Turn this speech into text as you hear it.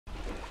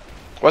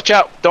Watch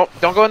out! Don't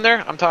go in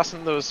there. I'm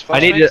tossing those.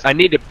 I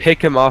need to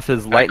pick him off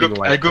his lightning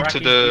I light. gooped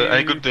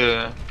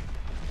the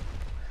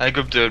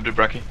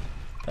Bracky.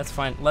 That's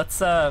fine. Let's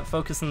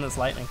focus on this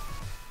lightning.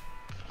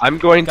 I'm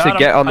going to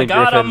get on the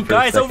griffin. I got him, for a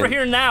guys. second. Over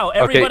here now.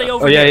 Everybody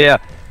over here. here.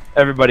 Oh yeah.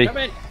 Everybody.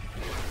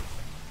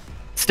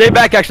 Stay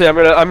back. Actually, I'm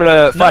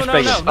gonna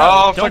flashbang him.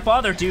 No, don't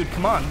bother, dude.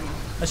 Come on.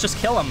 Let's just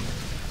kill him.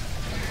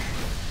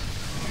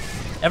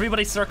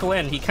 Everybody circle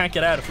in. He can't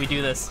get out if we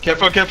do this.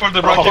 Careful,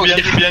 the Bracky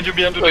behind you.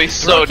 Oh, he's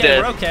so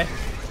dead. We're okay.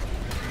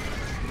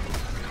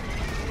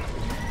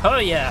 Oh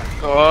yeah.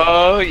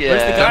 Oh yeah.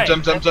 Where's the guy?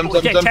 Jump.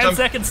 Okay, 10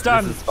 seconds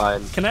done. This is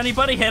fine. Can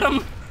anybody hit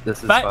him?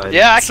 This is fine.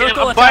 Yeah, I can.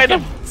 I'm fighting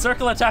him.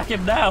 Circle attack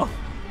him now.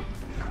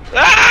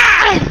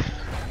 Ah!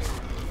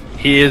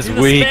 He is Do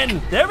the weak.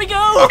 spin. There we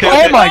go. Okay,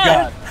 Oh my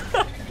god.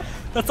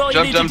 That's all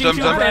you need to do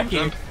to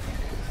Bracky.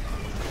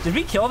 Did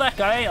we kill that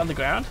guy on the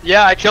ground?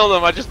 Yeah, I killed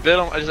him. I just bit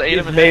him. I just ate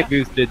him. He's mate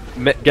boosted.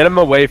 Get him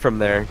away from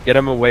there. Get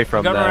him away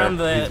from there. Go around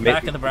the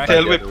back of the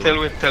bracket.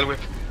 Tail whip.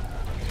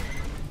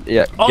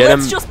 Yeah. Oh, get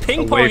let's him just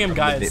ping pong him, away from the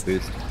guys. mate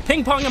boost.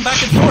 Ping pong him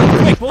back and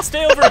forth. Quick, we'll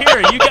stay over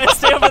here. You guys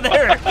stay over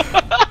there.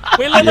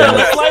 Wait, no,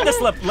 let's line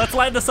this up. Let's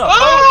line this up.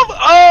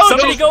 Oh,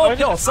 somebody go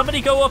uphill.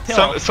 Somebody go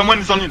uphill. Someone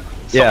is on you.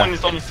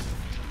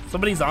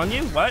 Somebody's on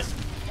you? What?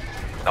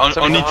 On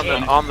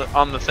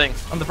the thing.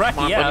 On the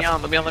bracket, yeah.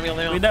 Let me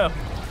on. We know.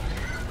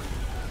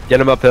 Get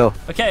him uphill.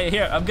 Okay,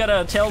 here, I'm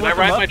gonna tail whip him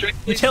ride up. my drink?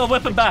 You tail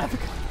whip him back.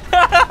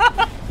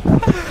 I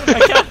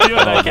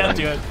can't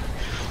do it.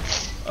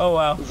 Oh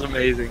wow. This is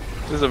amazing.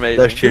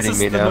 They're shooting this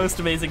me is now. the most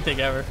amazing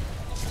thing ever.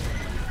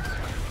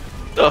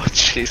 Oh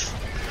jeez.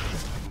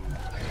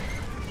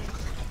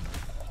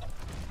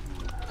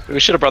 We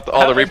should have brought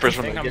all the Reapers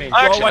from the beginning.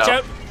 Oh, watch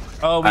out!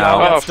 Oh, we all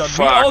got stunned.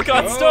 We all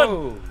got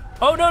stunned.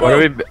 Oh no!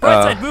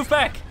 Brightside, move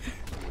back.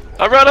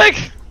 I'm running.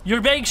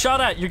 You're being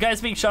shot at. Your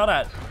guy's being shot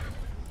at.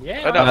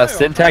 Yeah.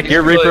 Syntac,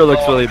 your Reaper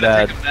looks really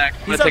bad.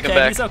 He's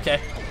okay. He's okay.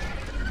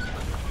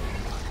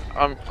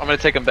 I'm gonna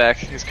take him back.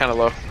 He's kind of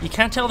low. You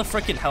can't tell the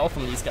freaking health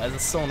from these guys.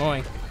 It's so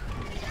annoying.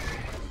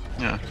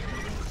 Yeah.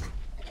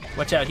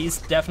 Watch out. He's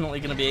definitely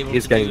gonna be able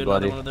He's to getting do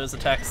bloody. another one of those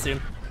attacks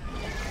soon.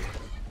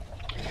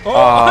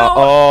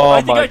 Oh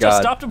I think my I just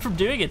god. stopped him from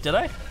doing it. Did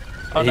I?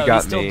 Oh He no, he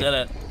got still me. did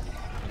it.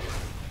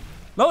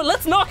 No,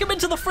 let's knock him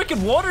into the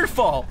freaking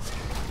waterfall.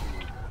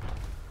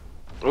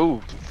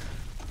 Ooh.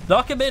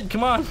 Knock him in.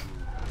 Come on.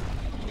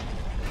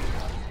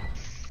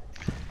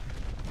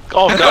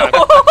 Oh god.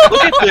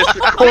 Look at this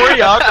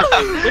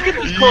choreography. Look at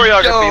this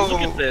choreography.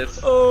 Look at this.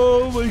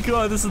 Oh my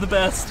god, this is the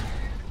best.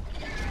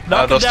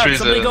 Knock him those down. trees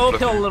Somebody are go uphill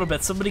blocking. a little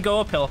bit. Somebody go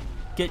uphill.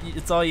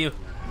 It's all you.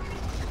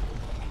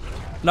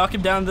 Knock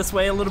him down this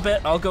way a little bit.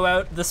 I'll go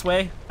out this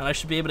way, and I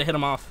should be able to hit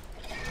him off.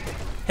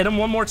 Hit him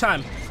one more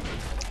time.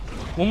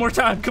 One more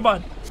time. Come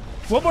on.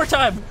 One more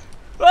time.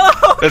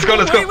 Oh, Let's go.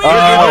 wait,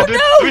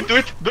 Do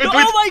it.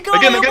 Oh my god,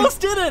 Again. I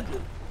almost did it.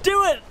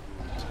 Do it.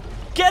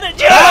 Get it.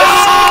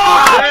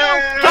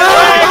 Yes!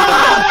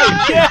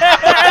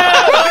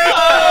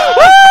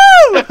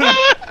 Woo!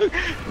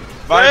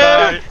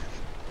 Bye.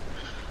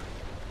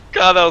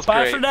 God, that was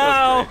Bye great. for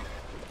now.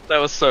 That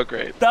was so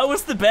great. That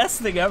was the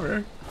best thing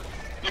ever.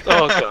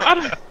 Oh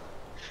god.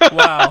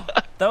 Wow,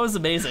 that was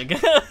amazing.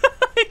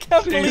 I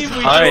can't believe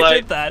we just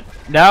did that.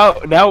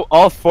 Now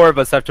all four of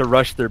us have to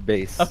rush their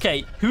base.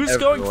 Okay, who's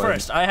going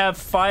first? I have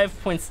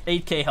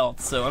 5.8k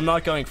health, so I'm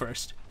not going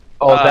first.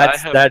 Oh,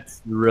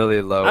 that's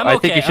really low. I'm I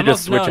okay. think you should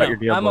just switch out your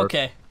deal. I'm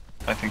okay.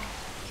 I think.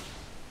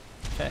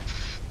 Okay.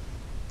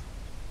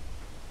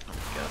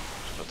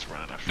 Let's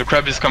run it. The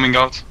crab is coming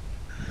out.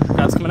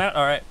 Crab's coming out?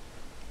 Alright.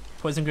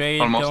 Poison Grade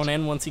Almost. going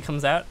in once he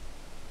comes out.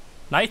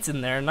 Knight's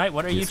in there. Knight,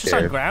 what are you He's just on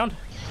scared. ground?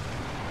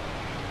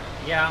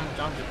 Yeah, I'm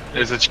done.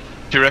 There's a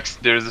T-Rex.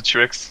 There's a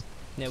T-Rex.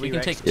 Yeah, we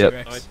can take the Yep.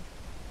 T-Rex.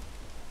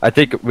 I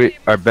think we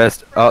are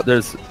best. Oh,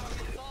 there's.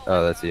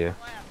 Oh, that's you.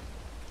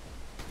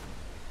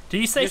 Did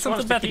you say Just something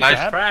wants to about the keep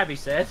crab? crab, he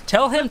said.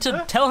 Tell him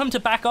to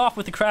back off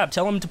with the crab.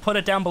 Tell him to put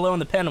it down below in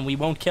the pen and we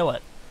won't kill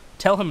it.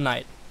 Tell him,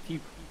 Knight.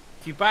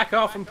 If you back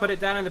off and put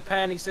it down in the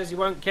pen, he says he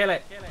won't kill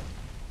it.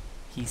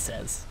 He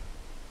says.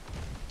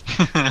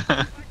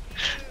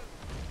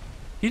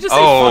 You just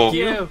say fuck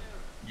you.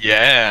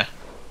 Yeah.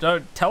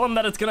 Don't tell him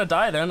that it's gonna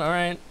die then,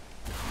 alright.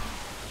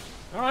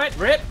 Alright,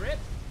 rip.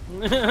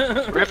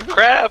 Rip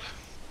crab.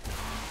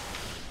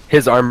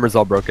 His armor's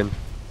all broken.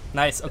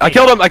 Nice. Okay. I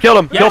killed him. Yes, Killed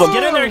him.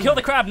 get in there and kill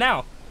the crab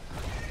now.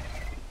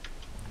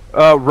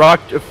 Rock,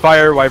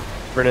 fire,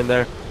 wyvern in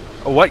there.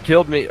 What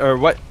killed me, or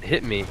what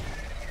hit me?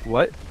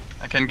 What?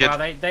 I can get.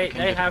 Well,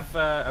 they have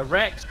a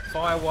Rex,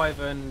 Fire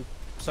Wyvern,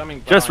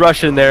 something. Just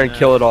rush in there and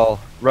kill it all.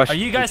 Rush. Are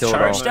you guys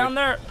charged down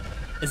there?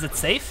 Is it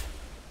safe?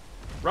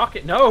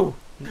 Rocket, no.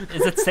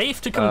 Is it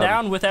safe to come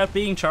down without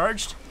being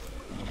charged?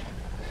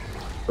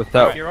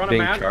 Without If you're on a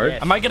being mountain, charged?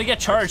 yes. Am I gonna get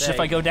charged if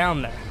I go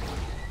down there?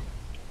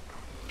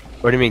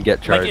 What do you mean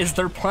get charged? Like, is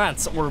there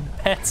plants or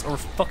pets or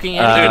fucking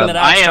anything that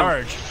I adds am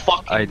charge?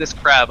 fucking this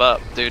crab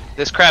up, dude.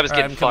 This crab is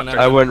getting fucked.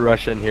 I wouldn't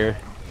rush in here.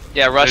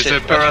 Yeah, rush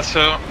There's it. a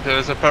Parasaur.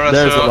 There's a Parasaur.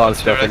 There's a lot of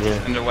stuff in T-Rex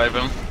here. And the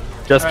Wyvern.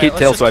 Just Alright, keep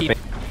tail let's just swiping.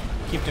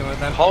 keep keep doing it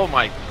then. Oh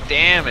my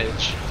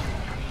damage.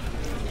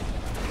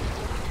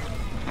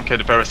 Okay,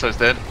 the parasite's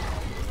dead.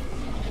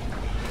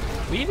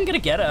 We even gonna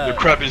get a The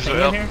crab is thing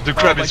in up. here? The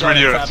crab Oh my is God,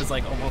 really the hurt. crab is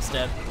like almost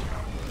dead.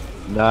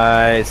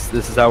 Nice.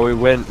 This is how we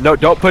win. No,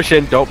 don't push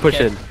in. Don't push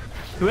Okay. in.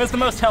 Who has the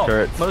most health?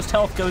 Turrets. Most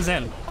health goes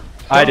in.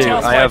 I Don't do. tail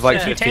I swipe. have like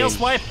If you 15. tail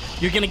swipe,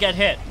 you're gonna get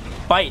hit.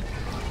 Bite.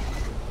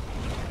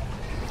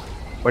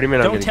 What do you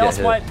mean I'm Don't gonna tail get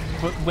swipe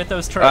hit? with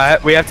those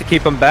turrets. We have to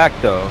keep them back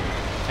though.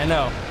 I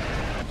know.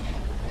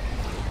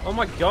 Oh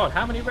my god,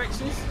 how many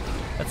Rexes?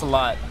 That's a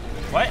lot.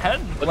 What? How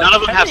did, But like, none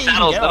of them how have did he even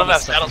saddles. get None all of them have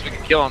this stuff? saddles. We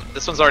can kill him.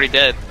 This one's already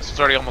dead. This one's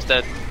already almost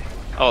dead.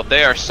 Oh,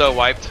 they are so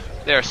wiped.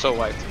 They are so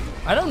wiped.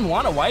 I don't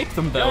want to wipe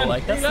them though. Good,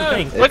 Like that's the good.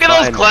 thing. It's Look at those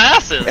fine.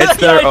 glasses.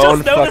 It's Yeah, their I just own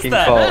noticed fucking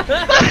that.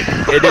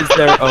 fault. It is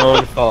their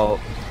own fault.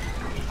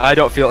 I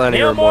don't feel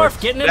any remorse.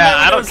 Neomorph, getting in Yeah, there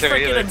I with don't those care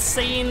freaking either.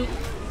 insane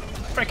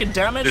freaking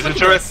damage. There's a Look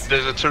at turret. this.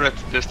 There's a turret.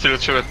 There's still a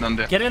turret down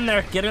there. Get in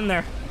there. Get in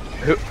there.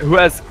 Who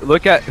has?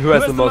 Look at who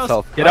has the most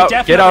health. Get I out! Get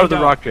out definitely of the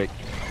don't. rock drake.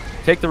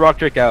 Take the rock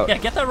drake out. Yeah,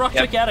 get that rock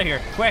Yep. trick out of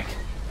here, quick.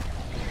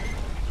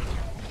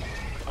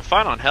 I'm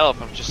fine on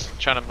health. I'm just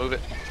trying to move it.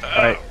 All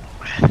right.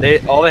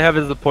 All they have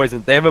is the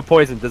poison. They have a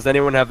poison. Does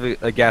anyone have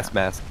a gas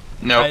mask?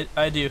 No,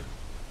 I do.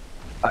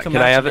 Come Can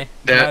out I to have me. it?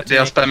 Come they out to they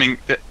are me. spamming.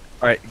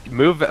 All right.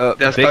 Move a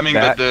They're bit spamming,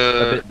 back. but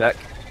the- A bit back.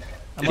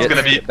 I'm It's over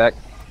gonna here. be back.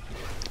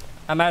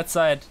 I'm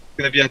outside.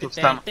 gonna be out of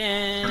stam. Oh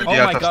Gonna be my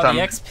out of god, the stam.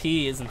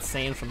 XP is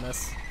insane from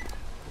this.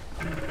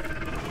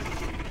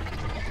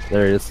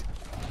 There it is.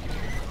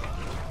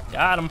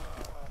 Got him.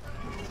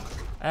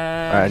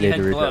 And I he need had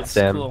to reset gloves.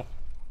 Sam. Cool.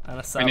 And a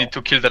We saddle. need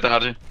to kill that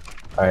RG.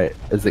 All right.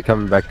 Is it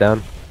coming back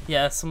down?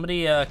 Yeah,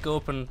 somebody go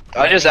up and.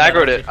 I just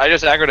aggroed it. I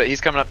just aggroed it.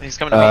 He's coming up. He's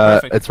coming to me.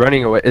 perfect. It's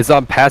running away. It's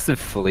on passive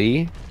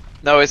flee.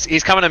 No,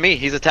 he's coming to me.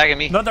 He's attacking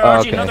me. Another Oh, RG,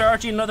 okay. another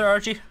RG, another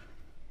RG.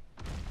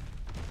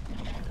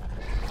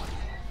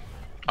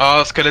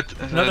 Oh, skeleton.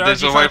 Another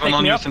There's RG a trying to wyvern pick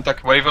on me you, up.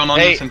 Syntac. Wyvern on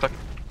Hey. you, Syntac.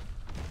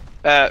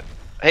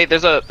 Hey,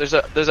 there's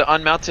an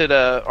unmounted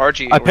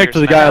RG. I over picked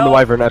here, the guy on the Help.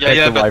 wyvern. I Yeah, picked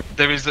yeah, the but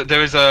wyvern.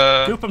 there is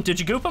a. Goop him. Did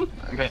you goop him?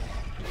 Okay.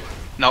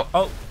 No.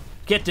 Oh,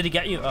 did he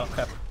get you? Oh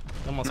crap.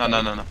 Almost No, got no,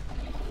 me. no, no.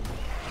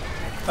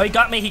 Oh, he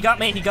got me. He got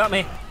me. He got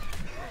me.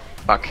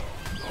 Fuck.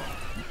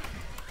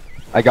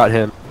 I got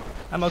him.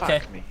 I'm okay.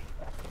 Fuck me.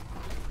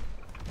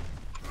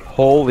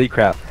 Holy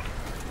crap.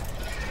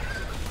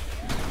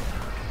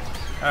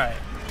 All right.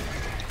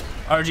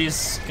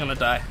 RG's gonna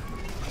die.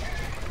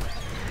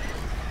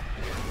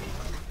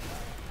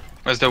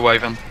 Where's the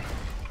wyvern?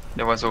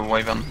 There was a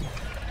wyvern.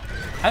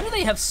 How do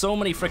they have so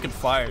many freaking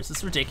fires?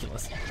 It's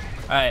ridiculous.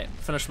 All right,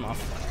 finish them off.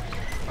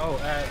 Oh,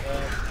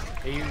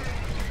 are you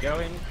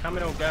going?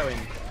 Coming or going?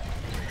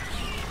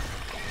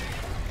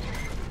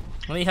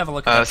 Let me have a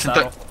look at that Syntac,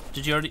 saddle.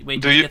 Did you already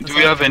wait? Do did you get the do you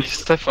saddle? have any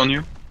stuff on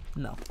you?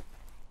 No.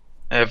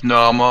 I have no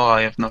armor.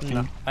 I have nothing.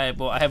 No.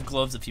 I have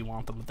gloves if you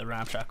want them with the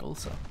ramshackles.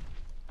 So,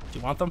 do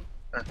you want them?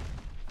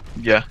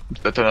 Yeah, it's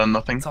better than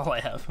nothing. That's all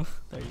I have.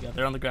 There you go.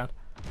 They're on the ground.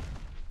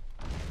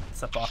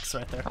 It's that box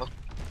right there. Oh.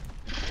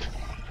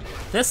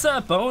 This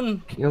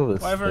bone Kill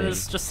this wyvern thing.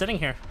 is just sitting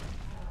here.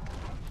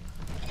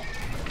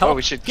 Oh, Help!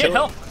 we should Get kill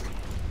help! him.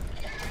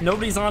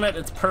 Nobody's on it.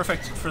 It's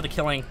perfect for the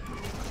killing.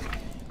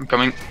 I'm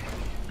coming.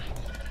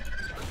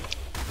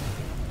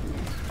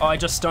 Oh, I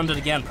just stunned it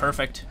again.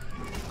 Perfect.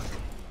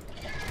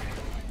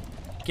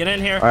 Get in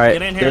here. All right.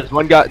 Get in here. There's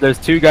one guy. There's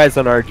two guys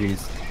on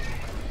RGs.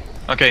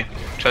 Okay,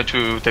 try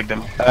to take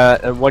them.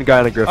 And one guy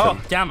on a griffin.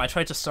 Oh, damn. I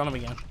tried to stun him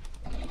again.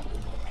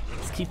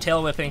 Let's keep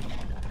tail whipping.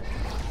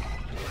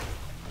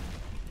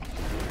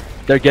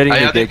 They're getting I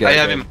the have him. Giga. I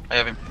have him. I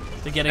have him.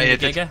 They're getting I the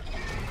hit it. Giga.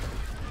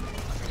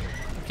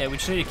 Okay, we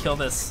just need to kill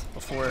this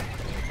before.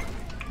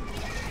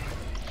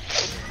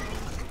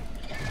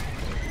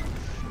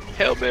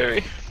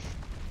 Hailberry.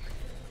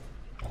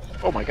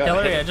 Oh my god. I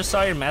Hillary, hit I him. just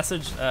saw your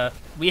message.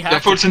 We They're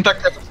have full to.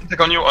 Syntac. They're full Syntac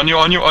on you. On you.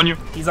 On you. On you.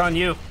 He's on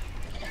you.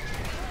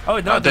 Oh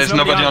no, there's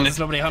nobody on it. There's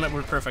nobody on it.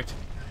 We're perfect.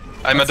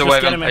 I'm Let's at the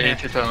just get wyvern. him I in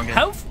hit it here. again.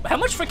 How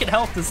much freaking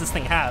health does this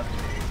thing have?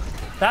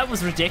 That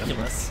was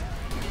ridiculous.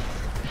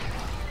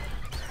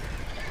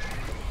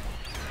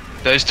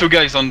 There's two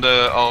guys on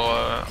the.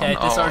 Okay,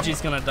 this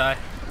RG's gonna die.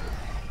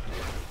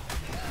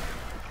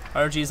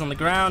 RG's on the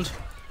ground.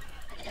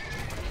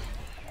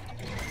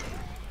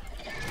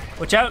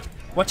 Watch out!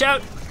 Watch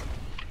out!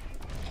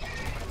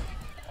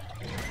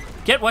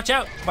 Watch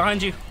out!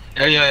 Behind you.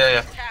 Yeah.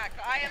 Attack.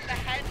 I am the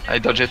head I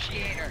dodge it.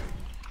 negotiator.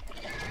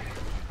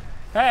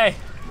 Hey!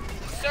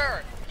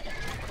 Sir,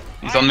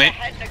 He's I'm on the me.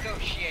 head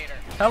negotiator.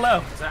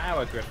 Hello! Is that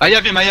our Griffin? I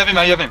have him. I have him.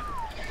 I have him.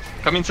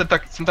 Come in,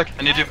 Syntac. Syntac,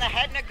 I need you. I'm the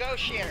head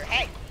negotiator.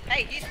 Hey,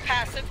 he's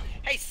passive.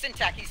 Hey,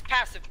 Syntac, he's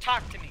passive.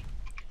 Talk to me.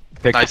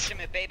 Pick Nice. Talk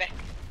to me, baby.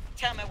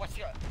 Tell me what's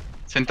your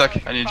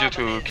Syntac, I need you problem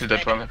to is, kill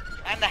that baby. wyvern.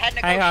 I'm the head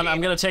Hang negotiator. on, I'm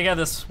gonna take out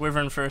this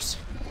wyvern first.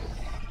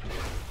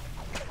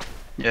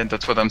 Yeah,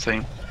 that's what I'm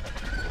saying.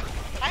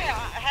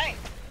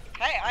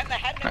 Hey, I'm the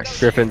head Nice. negotiator.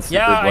 Griffin's super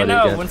Yeah, I bloody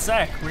know. again. One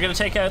sec. We're gonna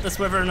take out this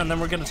wyvern and then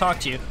we're gonna talk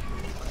to you.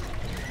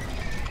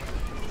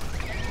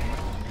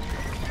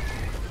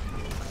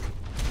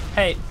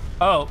 Hey.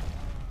 Oh.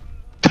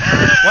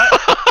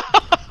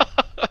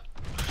 What?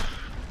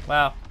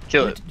 Wow.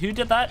 Kill it. Who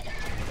did that?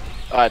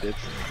 I did.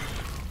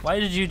 Why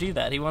did you do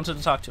that? He wanted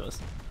to talk to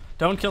us.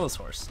 Don't kill his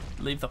horse.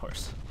 Leave the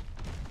horse.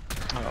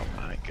 Oh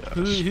my gosh.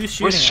 Who's shooting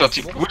Who's us?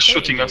 shooting? Who's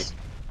shooting us?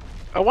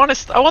 I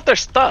want their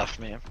stuff,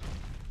 man.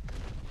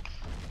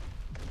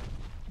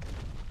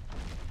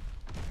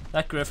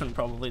 That griffin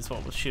probably is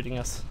what was shooting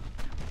us.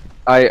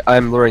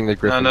 I'm luring the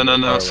griffin.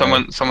 No.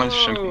 Someone's Whoa.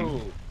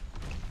 shooting.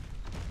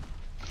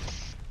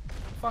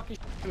 Fuck is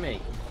shooting me?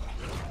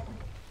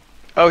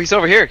 Oh, he's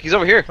over here. He's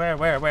over here.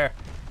 Where?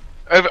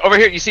 Over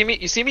here. You see me?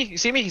 He's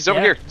over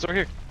Yeah. here. He's over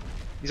here.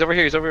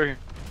 He's over here.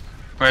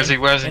 Where is he?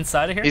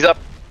 Inside of here? He's up.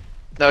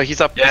 No, he's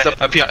up. Yeah, he's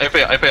up. up here.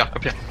 I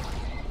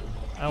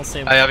don't see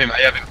him. I have him.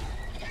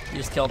 You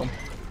just killed him.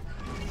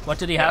 What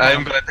did he have?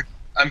 on him?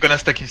 I'm gonna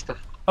stack his stuff.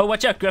 Oh,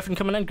 watch out! Griffin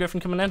coming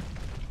in.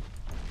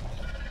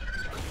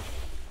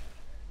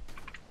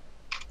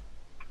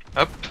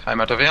 Up,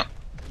 I'm out of here.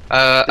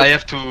 I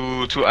have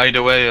to hide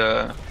away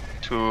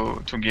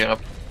to gear up.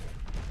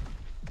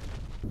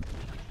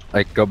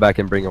 Like, go back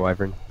and bring a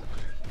wyvern.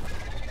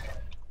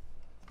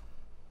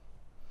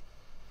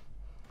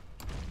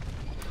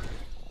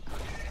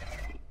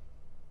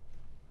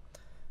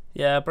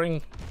 Yeah,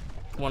 bring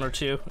 1 or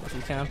 2 if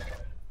you can.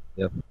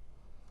 Yep.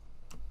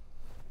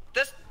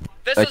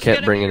 This I is can't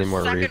gonna bring be any your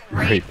more second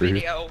Reapers, raid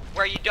video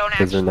where you don't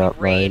 'cause they're actually not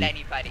raid mine.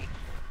 anybody.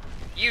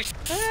 You.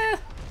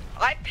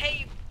 I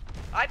pay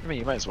I mean,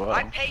 you might as well.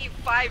 I pay you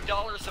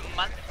 $5 a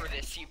month for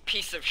this, you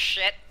piece of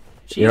shit.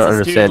 You don't Jesus,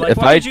 understand. Dude, like, if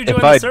what I did you join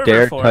the server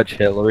dare for? touch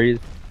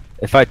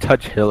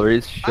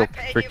Hillary's, she'll I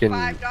pay you freaking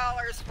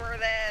 $5 for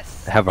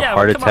this. have a Yeah,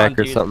 heart well, come attack on,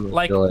 or dude. something.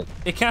 Like, Feel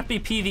it can't be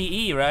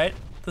PvE, right?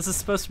 This is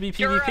supposed to be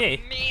You're a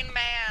PvP. mean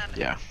man.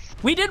 Yeah.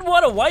 We didn't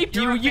want to wipe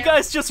You're you. a You man.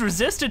 guys just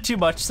resisted too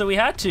much, so we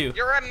had to.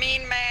 You're a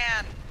mean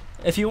man.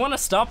 If you want to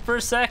stop for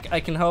a sec, I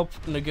can help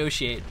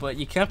negotiate, but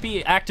you can't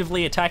be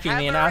actively attacking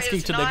me and Heather asking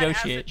is to not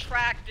negotiate. as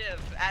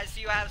attractive as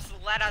you have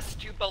led us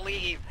to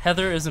believe.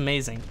 Heather is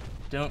amazing.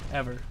 Don't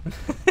ever.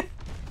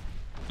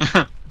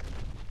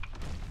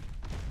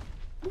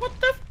 What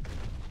the?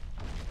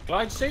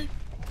 Glide suit?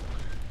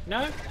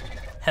 No?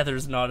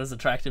 Heather's not as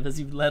attractive as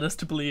you led us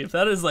to believe.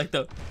 That is like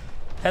the...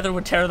 Heather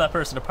would tear that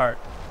person apart.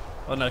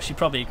 Oh no, she'd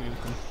probably agree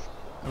with them.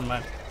 Never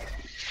mind.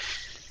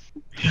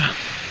 Yeah.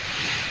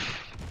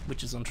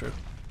 Which is untrue.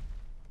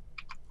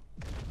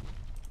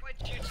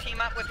 Would you team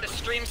up with the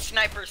stream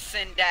snipers,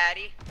 Sin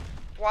Daddy?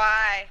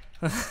 Why?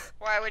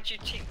 Why would you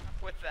team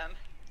up with them?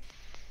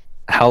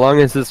 How long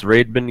has this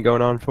raid been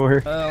going on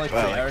for? Like 3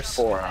 hours.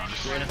 4 hours.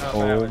 3.5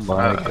 Oh hours.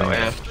 my yeah.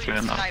 god. Stream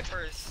enough.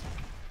 snipers.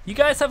 You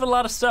guys have a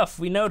lot of stuff,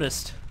 we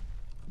noticed.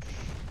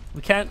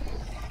 We can't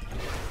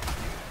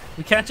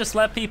just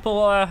let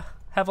people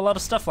have a lot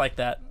of stuff like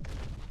that.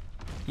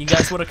 You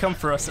guys would have come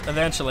for us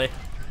eventually.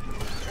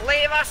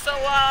 Leave us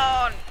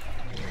alone!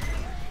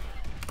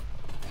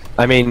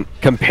 I mean,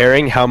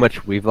 comparing how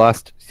much we've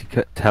lost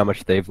to how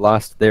much they've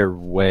lost, they're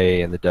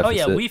way in the Oh deficit.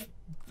 yeah, we've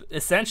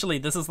essentially,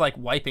 this is like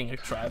wiping a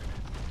tribe,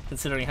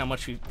 considering how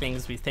much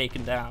things we've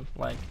taken down.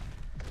 Like,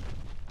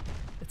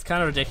 it's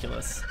kind of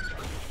ridiculous.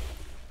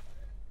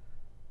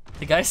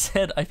 The guy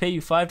said, "I pay you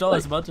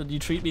 $5 a month and you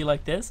treat me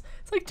like this."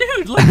 It's like,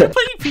 dude, let me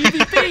play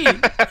PvP.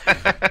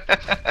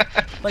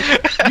 Like,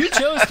 you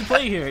chose to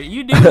play here.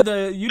 You knew that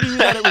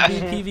it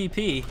would be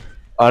PvP.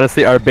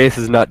 Honestly, our base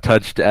is not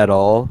touched at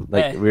all.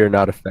 Like, Hey. we are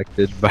not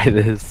affected by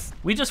this.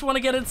 We just want to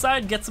get inside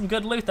and get some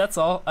good loot. That's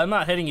all. I'm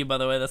not hitting you, by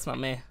the way. That's not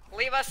me.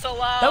 Leave us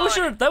alone!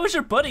 That was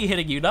your buddy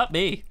hitting you, not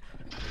me.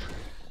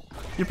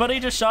 Your buddy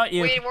just shot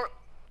you. We were...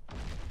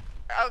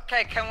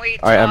 Okay, can we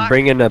Alright, I'm talk?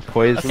 bringing a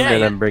poison Okay,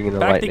 and I'm bringing a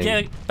back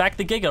lightning. back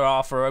the Giga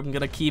off, or I'm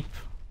gonna keep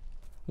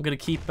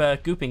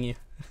gooping you.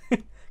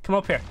 Come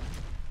up here.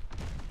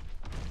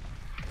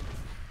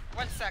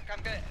 1 sec,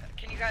 I'm good.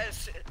 Can you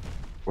guys...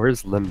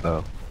 Where's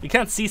Limbo? We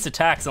can't cease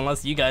attacks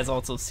unless you guys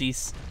also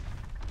cease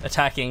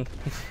attacking.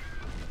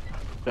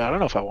 I don't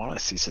know if I want to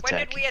cease When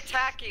attack. did we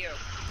attack you?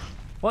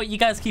 Well, you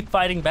guys keep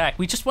fighting back.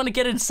 We just want to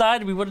get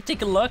inside. We want to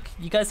take a look.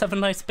 You guys have a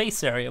nice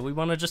base area. We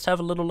want to just have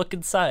a little look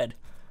inside.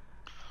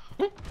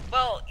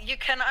 Well, you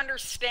can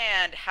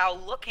understand how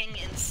looking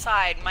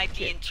inside might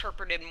be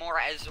interpreted more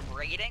as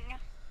raiding.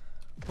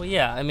 Well,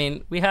 yeah. I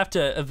mean, we have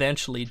to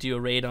eventually do a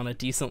raid on a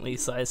decently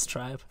sized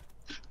tribe.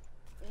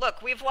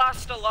 Look, we've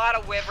lost a lot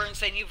of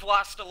wyverns and you've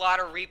lost a lot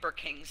of Reaper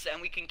Kings,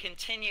 and we can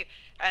continue,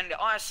 and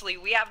honestly,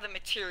 we have the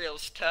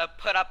materials to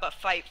put up a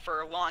fight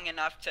for long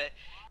enough to...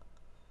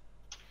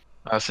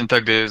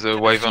 Syntac, there's a To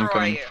wyvern destroy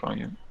coming you. for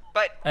you.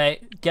 But Hey,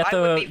 get I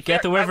would be the I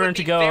would wyvern be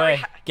to go very away.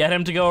 ha- Get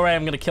him to go away.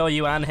 I'm gonna kill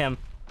you and him.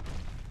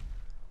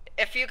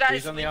 if you guys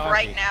He's on the leave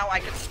right RG. now,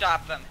 I could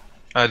stop them.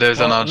 There's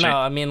an Well, RG. no,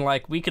 I mean,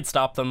 like, we could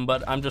stop them,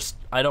 but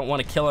I don't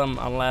want to kill him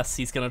unless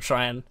he's gonna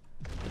try and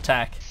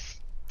attack.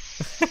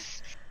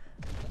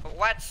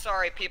 What?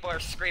 Sorry, people are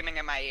screaming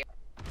in my ear.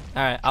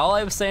 Alright, all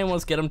I was saying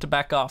was get him to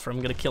back off, or I'm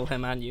gonna kill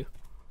him and you.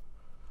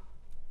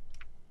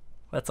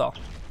 That's all.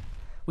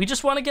 We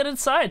just want to get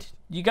inside.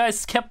 You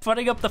guys kept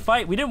putting up the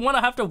fight. We didn't want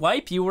to have to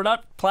wipe you. We're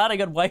not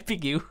planning on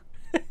wiping you.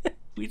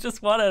 We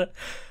just want to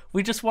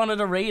We just wanted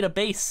to raid a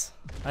base,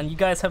 and you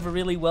guys have a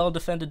really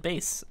well-defended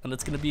base, and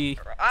it's gonna be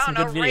I some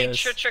don't good know, raid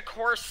videos. Chichik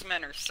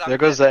Horsemen or something. There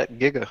goes that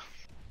Giga.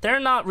 They're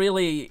not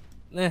really.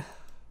 I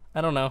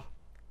don't know.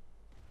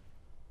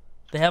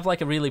 They have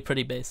like a really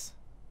pretty base.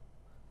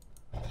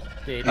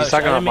 Dude, He's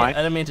talking about mine. I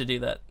didn't mean to do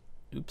that.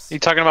 Oops. You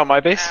talking about my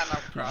base?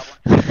 Ah, no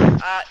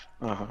problem.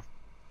 Uh-huh.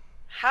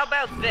 How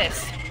about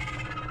this?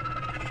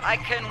 I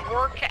can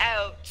work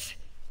out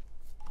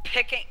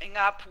picking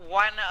up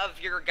one of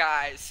your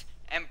guys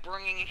and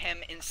bringing him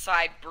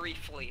inside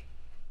briefly.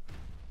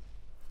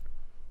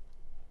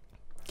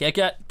 Get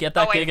that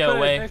Oh, wait, Giga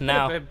away Put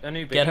now. a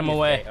new Get him base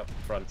away. gate up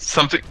front.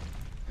 Something.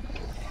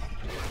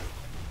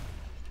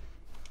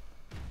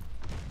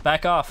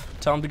 Back off.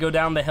 Tell him to go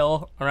down the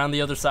hill around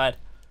the other side.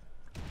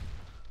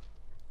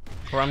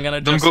 Or I'm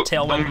gonna just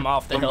tail whip him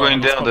off the hill. Going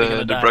and he's down, probably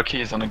the gonna die. Braki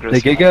is on The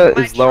aggressive. Giga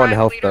My is low on tribe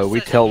health leader though. We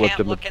says you tail whipped can't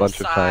him a look bunch of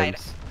inside.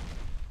 times.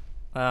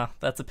 Ah,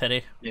 that's a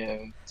pity. Yeah,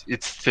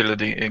 it's still a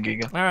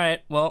Giga.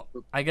 Alright, well,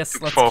 I guess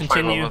Took let's 4 or 5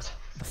 continue hours.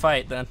 the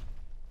fight then.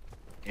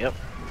 Yep.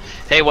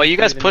 Hey, while you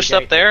guys Leaving the pushed up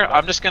gate there, open.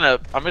 I'm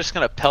just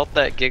gonna pelt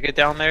that Giga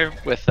down there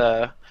with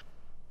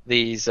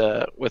these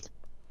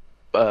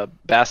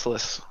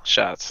Basilisk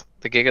shots.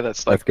 The Giga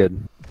that's That's like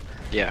good.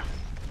 yeah.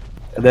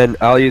 And then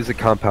I'll use a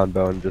compound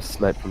bow and just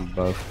snipe from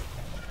above.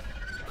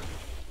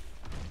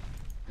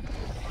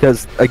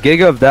 Because a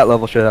Giga of that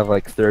level should have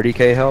like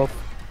 30k health.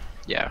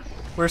 Yeah.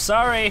 We're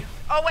sorry.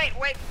 Oh wait,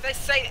 they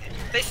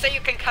say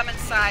you can come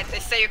inside. They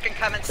say you can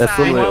come inside. That's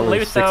literally want only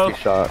loot, 60 though.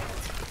 shots.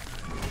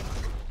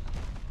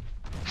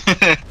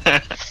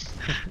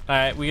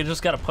 Alright, we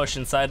just gotta push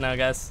inside now,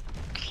 guys.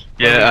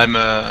 Yeah,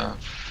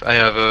 I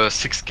have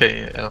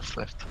 6k health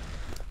left.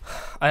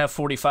 I have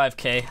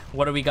 45k.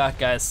 What do we got,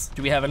 guys?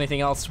 Do we have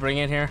anything else to bring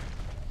in here?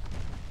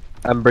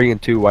 I'm bringing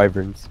 2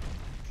 wyverns.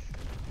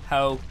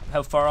 How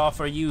far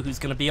off are you? Who's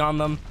gonna be on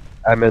them?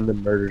 I'm in the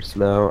murders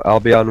now. I'll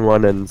be on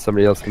one and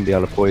somebody else can be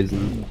on a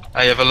poison.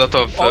 I have a lot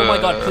of. Oh my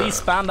god, please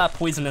spam that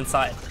poison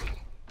inside.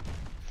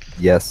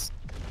 Yes.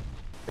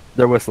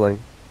 They're whistling.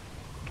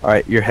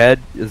 Alright, your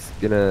head is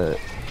gonna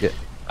get...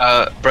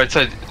 Bright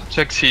side,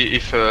 check see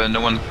if no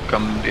one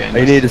come behind.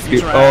 I us. need to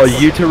scoot. Tyrannus. Oh,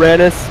 you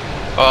Tyrannus?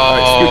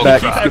 Oh, scoot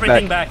back. Keep Scoot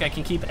everything back. back. I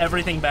can keep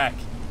everything back.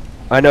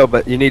 I know,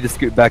 but you need to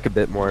scoot back a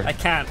bit more. I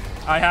can't.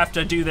 I have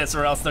to do this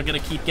or else they're gonna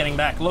keep getting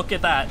back. Look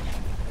at that.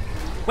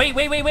 Wait.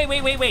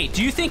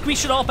 Do you think we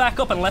should all back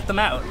up and let them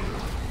out?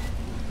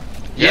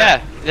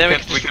 Yeah. Then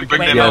we can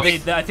bring Wait, them no, off.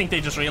 I think they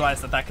just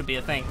realized that could be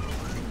a thing.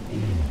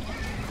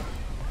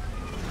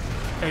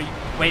 Hey,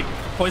 wait,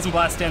 poison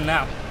blast in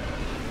now.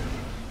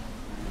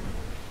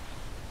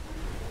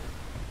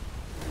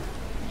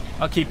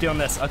 I'll keep doing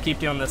this.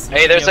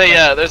 Hey, there's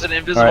there's an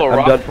invisible Alright, I'm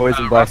rock. done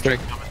poison blasting.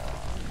 Drake.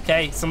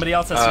 Okay, somebody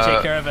else has to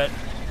take care of it.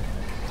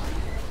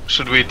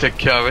 Should we take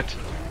care of it?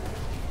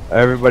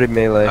 Everybody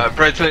melee.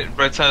 Bright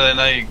side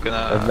and I A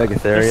gonna. There's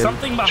Megatherium.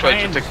 something try to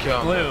behind take care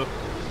of blue.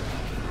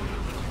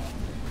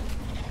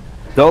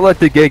 Don't let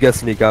the Giga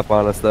sneak up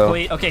on us though.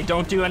 Wait, okay,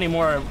 don't do any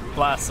more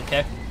blasts,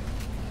 okay?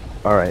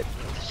 Alright.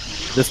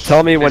 Just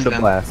tell me when to Please, then.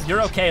 blast.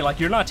 You're okay,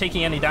 like, you're not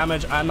taking any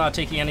damage, I'm not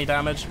taking any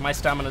damage, my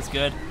stamina's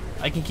good.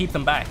 I can keep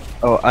them back.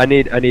 Oh, I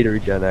need a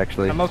regen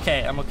actually. I'm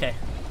okay.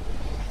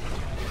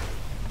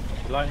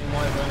 Lightning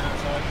wyvern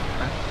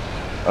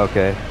outside.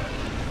 Okay.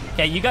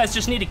 Okay, you guys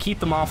just need to keep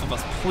them off of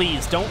us,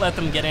 please. Don't let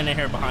them get in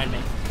here behind me.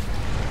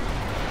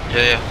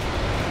 Yeah.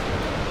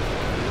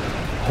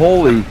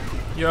 Holy.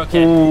 You're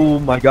okay. Oh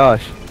my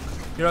gosh.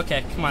 You're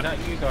okay. Come on. Is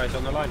that you guys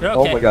on the lightning? You're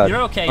Oh okay. my god.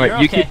 You're okay. Alright, You're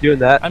you okay. keep doing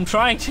that. I'm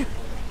trying to.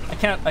 I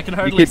can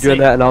hardly You keep doing see.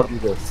 that and I'll do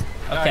this.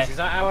 Okay. Guys, is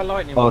that our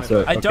lightning Oh, wyvern?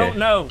 sorry. I don't Okay.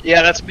 know.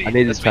 Yeah, that's me. I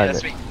need to that's me. time That's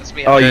it. me. That's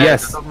me. Oh Yeah.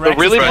 yes. The Rex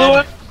really is blue red.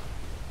 one?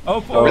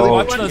 Oh, Oh.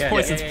 watch those Yeah,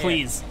 poisons, yeah.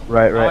 please.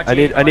 Right. I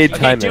need Okay,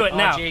 time do it. it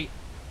now. RG.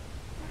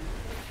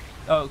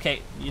 Oh,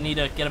 okay. You need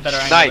to get a better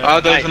angle. Night.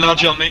 there. There's an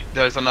RG on me.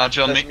 There's an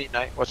RG on That's me. me,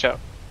 Knight. Watch out.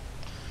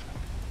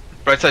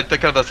 Bright side,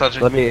 take out that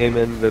RG. Let me aim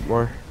in a bit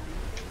more.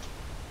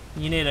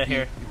 You need to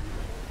here.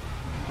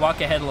 Walk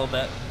ahead a little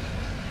bit.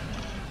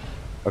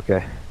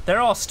 Okay. They're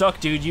all stuck,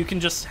 dude. You can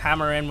just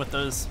hammer in with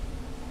those.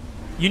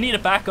 You need to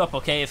back up,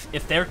 okay?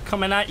 If they're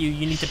coming at you,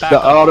 you need to back The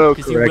up auto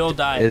because you will correct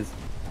die. is.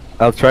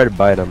 I'll try to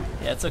bite him.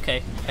 Yeah, it's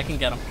okay. I can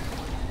get them.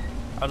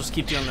 I'll just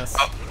keep doing this.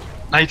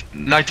 Knight.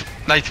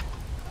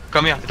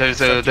 Come here.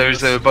 There's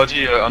a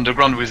body on the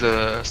ground with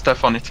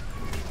stuff on it.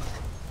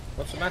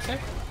 What's the matter?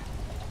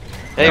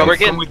 Hey, Come- we're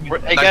come getting. with me.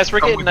 Hey guys, we're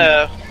Come getting.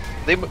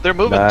 with They're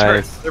moving Nice.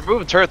 turrets. They're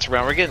moving turrets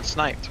around. We're getting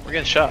sniped. We're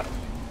getting shot.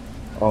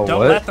 Oh Don't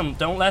what? let them.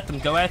 Don't let them.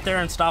 Go out there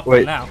and stop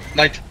Wait. them now.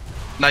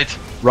 Knight.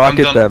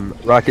 Rocket Come down. them.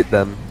 Rocket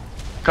them.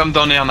 Come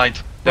down here,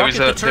 Knight. Rocket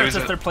the turrets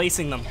if they're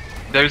placing them.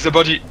 There is a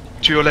body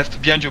to your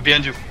left, behind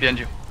you.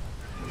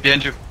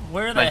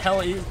 Where the Nice.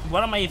 hell is?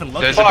 What am I even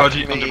looking There's a for?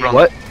 body on the ground.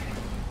 What?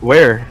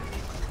 Where?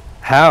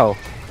 How?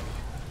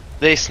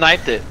 They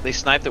sniped it. They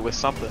sniped it with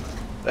something.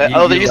 You-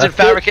 Oh, they're you using left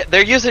it? fabricate.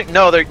 They're using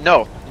no.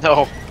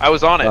 I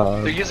was on it.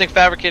 Oh. They're using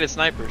fabricated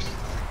snipers.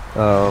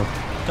 Oh.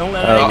 Don't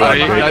let Oh, anyone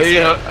yeah, behind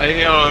us. I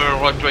hear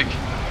a rock drake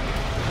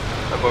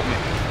above me.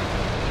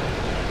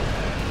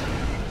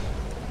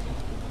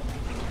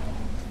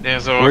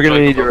 There's a We're gonna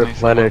rock need to above me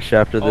somewhere. replenish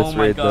after this Oh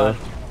my raid, god.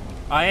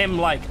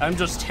 though. I'm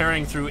just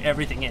tearing through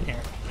everything in here.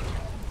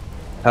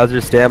 How's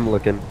your stam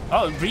looking?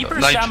 Oh,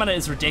 Reaper's Light. stamina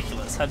is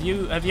ridiculous. Have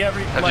you ever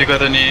Have like, you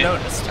got any?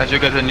 noticed? Have you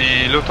got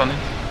any loot on it?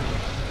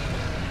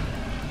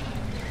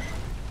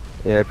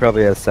 Yeah, it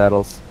probably has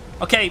saddles.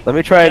 Okay. Let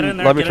me try get and in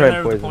there, let me get try in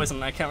and there with the poison.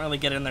 poison. I can't really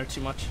get in there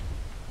too much.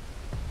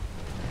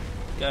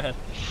 Go ahead.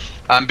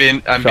 I'm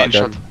being Shotgun.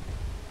 shot.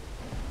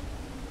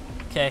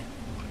 Okay.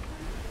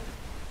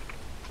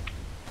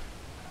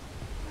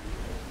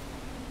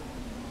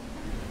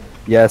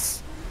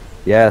 Yes.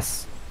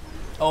 Yes.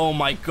 Oh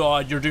my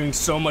god, you're doing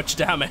so much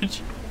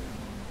damage.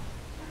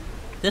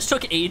 This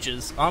took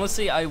ages.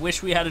 Honestly, I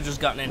wish we had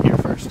just gotten in here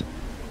first.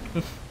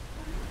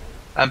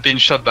 I'm being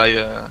shot by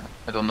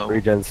I don't know.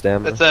 Regen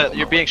stamina. That's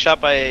you're being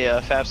shot by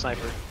a Fab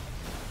sniper.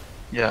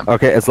 Yeah.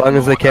 Okay, as long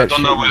as they can't I don't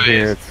shoot know in where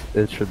it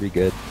here, it should be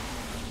good.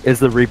 Is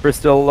the Reaper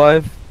still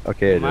alive?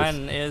 Okay, it is.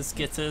 Mine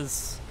gets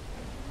his.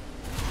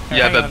 Here,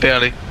 Yeah, hang but on.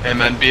 barely.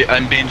 And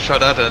I'm being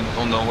shot at and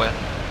don't know where.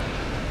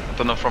 I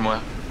don't know from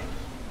where.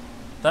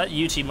 That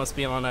UT must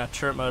be on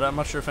turret mode. I'm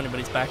not sure if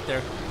anybody's back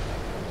there.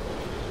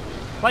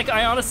 Like,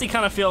 I honestly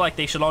kind of feel like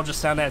they should all just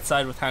stand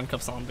outside with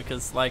handcuffs on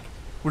because, like,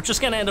 we're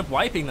just gonna end up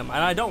wiping them,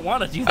 and I don't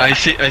want to do that. I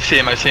see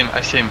him. I see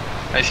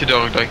the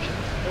rogue.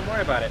 Don't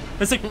worry about it.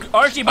 There's a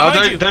RG Oh,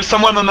 behind you. there's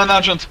someone on an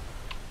agent.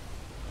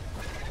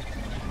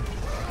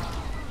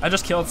 I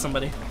just killed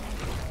somebody.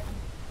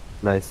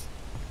 Nice.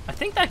 I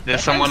think that. There's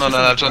that someone guy's on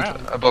an just on the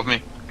agent ground. above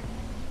me.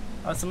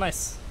 Oh, that's a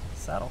nice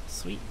saddle.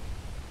 Sweet.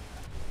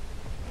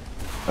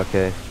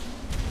 Okay.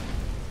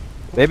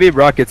 Maybe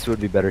rockets would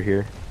be better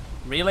here.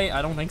 Really?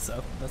 I don't think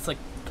so. That's like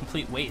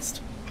complete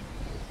waste.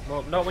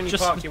 Well, not when you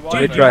Just park your dude,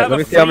 me you Wi-Fi. try it. have Let a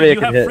me see how free- many I you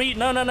can have hit. free.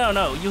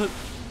 No. You.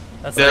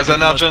 That's There's like an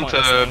the most agent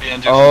pointless thing.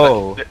 behind you.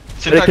 Oh.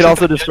 But it can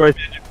also destroy.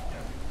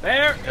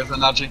 There! There's an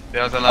RG.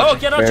 There's an Oh, RG.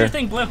 get out Where? your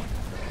thing, Blue.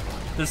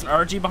 There's an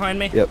RG behind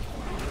me. Yep.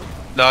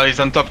 No, he's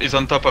on top. He's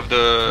on top of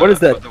the. What is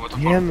that of the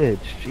waterfall. damage?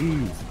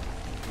 Jeez.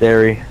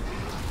 Theory.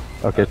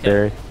 Okay,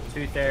 theory.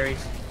 2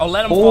 theories. Oh,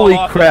 let him Holy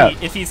fall off.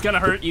 crap. If he's gonna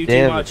hurt you too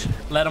Damn much,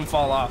 let him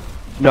fall off.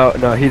 No,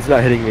 he's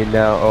not hitting me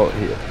now. Oh,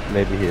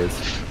 maybe he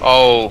is.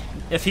 Oh,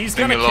 If he's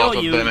Doing gonna a lot kill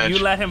of you, damage. you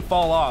let him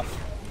fall off.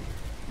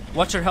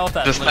 What's your health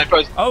at? the Blue? sniper.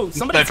 Is, Oh, the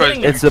somebody's sniper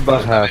hitting is me. It's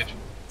above half. damage.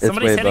 It's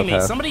Somebody's way hitting above me.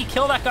 half. Somebody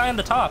kill that guy on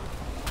the top.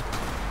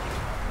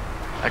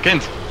 I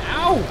can't.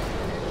 Ow!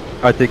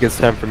 I think it's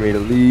time for me to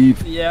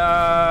leave.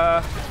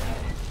 Yeah.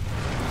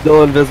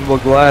 Still invisible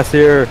glass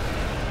here.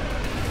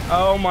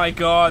 Oh my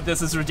god,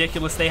 this is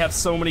ridiculous. They have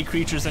so many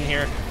creatures in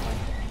here.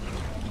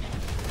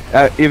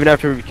 Even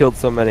after we've killed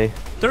so many.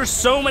 There's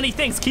so many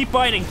things. Keep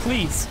biting,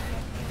 please.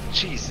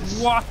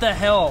 Jesus. What the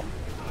hell?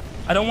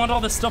 I don't want all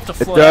this stuff to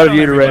It's float out out of on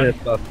Uranus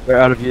everybody. buff. They're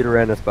out of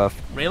Uranus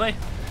buff. Really?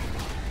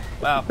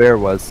 Wow. Bear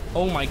was.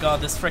 Oh my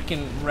god, this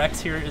freaking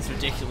Rex here is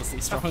ridiculously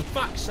For strong.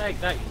 fuck's sake,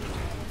 that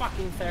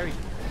fucking fairy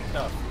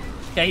stuff.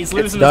 Okay, he's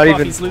losing not his buff.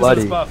 even He's losing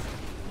bloody. his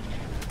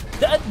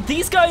buff.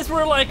 These guys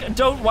were like,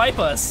 don't wipe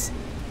us.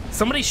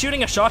 Somebody's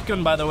shooting a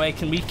shotgun, by the way.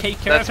 Can we take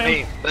care That's of him?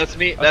 me. That's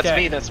me. That's Okay.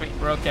 me. That's me.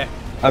 We're okay.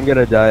 I'm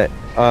gonna die.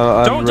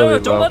 I'm Don't really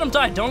don't low. let him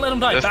die. Don't let him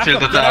die. Just Back kill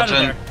up. the Get out of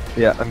Dodgen. there.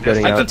 Yeah, I'm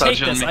getting I can out. take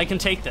Dodgen this. me. I can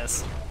take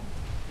this.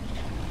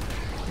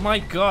 My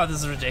god,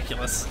 this is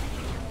ridiculous.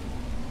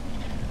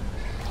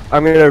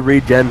 I'm gonna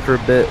regen for a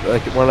bit.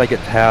 Like when I get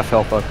to half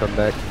health, I'll come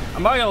back.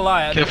 I'm not gonna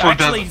lie, I'm Careful,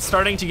 actually Dan.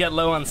 starting to get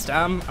low on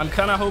stam. I'm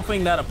kind of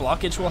hoping that a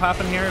blockage will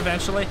happen here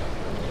eventually.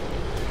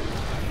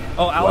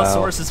 Oh,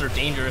 Allosauruses are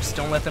dangerous.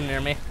 Don't let them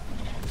near me.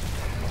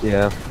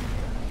 Yeah.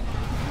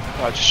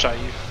 Oh, I just shot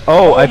you.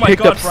 Oh, Oh I my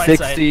picked God, up right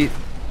 60.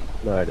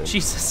 No, I didn't.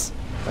 Jesus.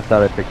 I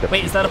thought I picked up.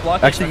 Wait, is that a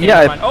blockage? Actually, Okay, yeah,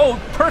 never mind.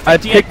 Oh, perfect. I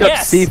yeah, picked up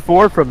yes.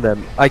 C4 from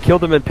them. I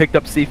killed them and picked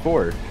up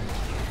C4.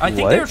 I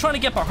think What? they were trying to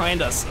get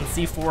behind us and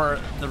C4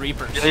 the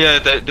Reapers. Yeah,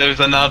 there's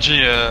an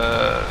RG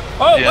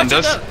Oh, behind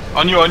watch us. it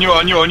On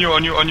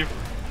you.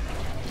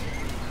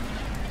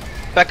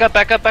 Back up.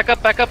 Back up. Back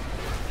up. Back up.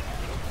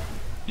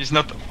 He's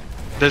not.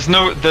 There's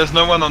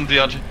no one on the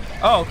RG.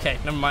 Oh, okay.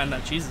 Never mind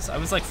that. Jesus, I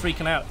was like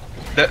freaking out.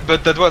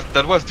 But that was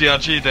the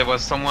RG. There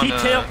was someone.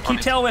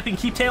 Keep tail whipping.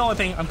 Keep tail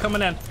whipping. I'm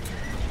coming in.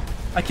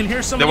 I can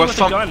hear somebody was with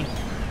some- a gun.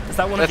 Is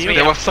that one That's of me. you?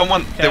 There was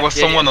someone. Okay. There was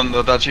Yeah, someone on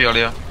the RG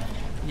earlier.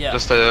 Yeah.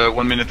 Just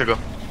 1 minute ago.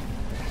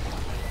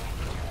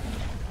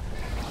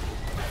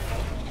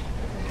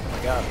 Oh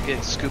my god, I'm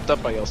getting scooped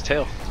up by y'all's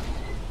tail.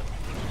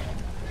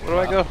 Where do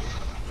I go?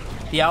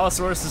 The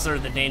Allosauruses are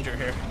the danger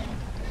here.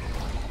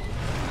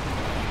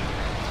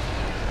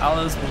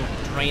 Allos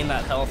will drain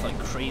that health like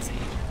crazy.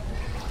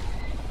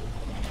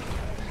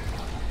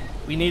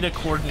 We need to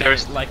coordinate There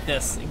is- like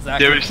this,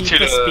 exactly. There is Keep still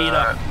the speed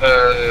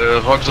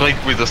up. Rock Drake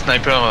with a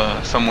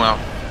sniper somewhere.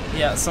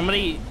 Yeah,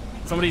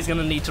 somebody's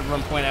gonna need to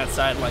run point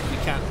outside, like we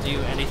can't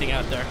do anything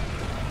out there.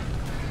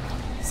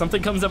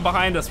 Something comes up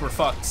behind us, we're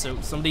fucked, so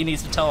somebody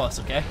needs to tell us,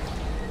 okay?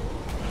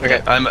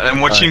 Okay, I'm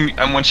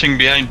watching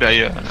behind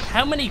by.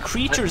 How many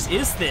creatures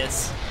is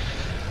this?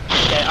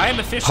 Okay, I am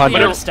officially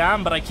out of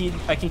stam, but I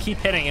can keep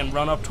hitting and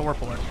run up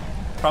Torpor.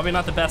 Probably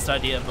not the best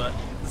idea, but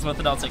there's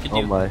nothing else I can do.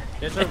 Oh my.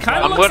 There's It kind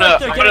of I'm looks gonna- like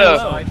they're I'm getting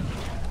gonna- low.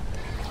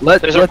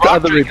 Let There's a the rock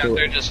other drake out Reaper.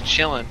 there just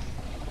chilling.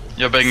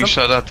 You're being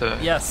shot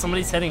at. Yeah,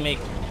 somebody's hitting me.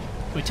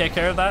 Can we take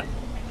care of that?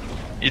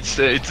 It's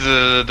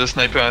the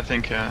sniper, I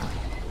think.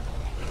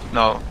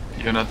 No,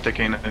 you're not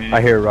taking any.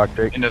 I hear a rock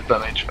drake. Enough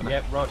damage for that.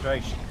 Yep, Rock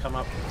Drake should come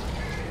up.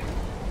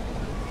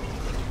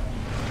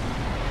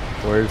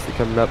 Where is he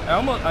coming up?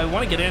 I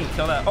want to get in and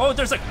kill that. Oh,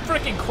 there's a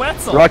freaking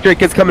Quetzal! Rock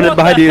drake is coming What in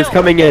behind the you. He's hell?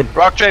 coming in.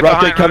 Rock drake Rock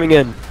behind. drake coming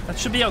in. That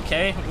should be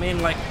okay. I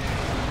mean, like...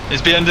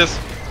 He's behind us.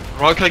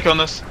 Rock click on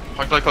us.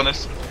 Rock click on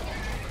us.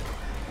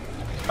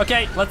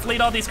 Okay, let's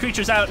lead all these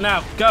creatures out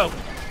now. Go!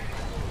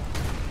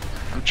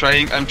 I'm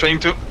trying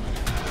to.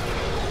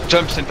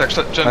 Jump, Syntac,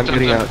 jump, I'm jump,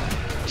 getting jump.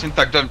 out.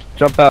 Syntac, jump.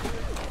 Jump out.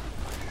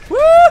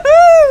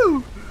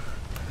 Woohoo!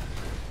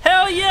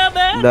 Hell yeah,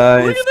 man!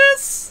 Nice. Look at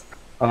this!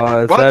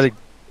 Is What? that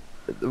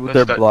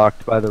they're that?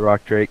 blocked by the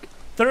rock drake.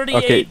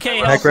 38k Okay,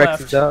 health Rex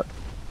left. is out.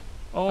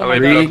 Oh Oh, my wait,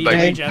 god, no, you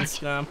like- gen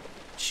scum.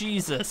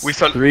 Jesus. We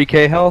saw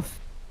 3k health.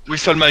 my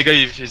guy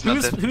if he's not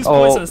Who's dead. poison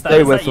Oh, is that?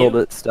 they Is that whistled you?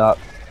 it. Stop.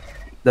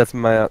 That's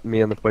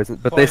me on the poison.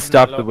 But they Poison,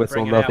 stopped the look, whistle.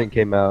 bring it Nothing out.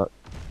 came out.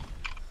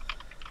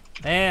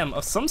 Damn, oh,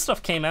 some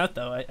stuff came out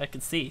though, I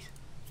could see.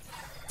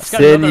 It's got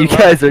Sin, another you rock.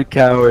 guys are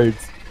cowards.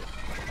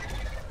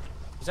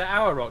 Is that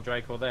our Rock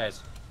Drake or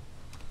theirs?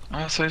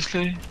 Ah,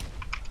 seriously?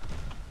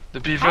 The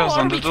How beavers are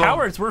on we the door.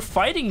 cowards? We're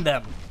fighting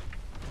them.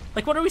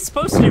 Like, what are we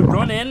supposed to do?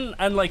 Run in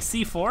and like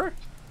C4?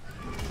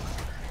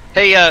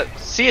 Hey,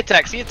 see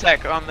attack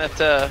on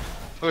that.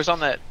 Who's on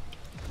that?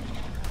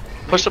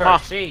 Push them Reaper,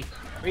 off. See,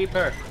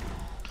 Reaper.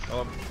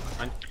 Oh,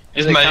 Here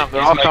He's they my- come.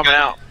 They're he's all my coming guy.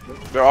 out.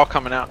 They're all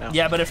coming out now.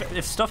 Yeah, but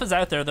if stuff is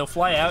out there, they'll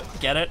fly out,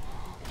 get it,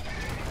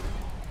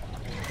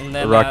 and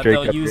then Rock Drake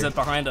they'll up use here. it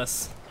behind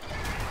us.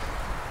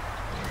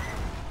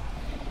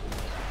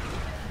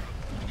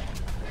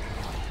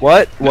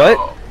 What? What?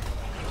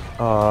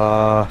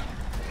 No.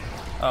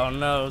 Oh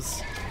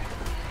noes.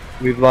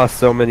 We've lost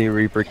so many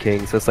Reaper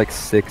Kings. That's like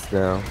 6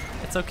 now.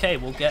 It's okay,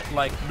 we'll get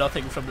like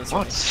nothing from this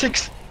What? race.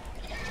 6?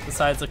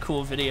 Besides a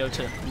cool video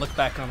to look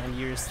back on in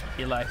years.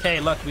 Be like, hey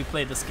look, we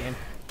played this game.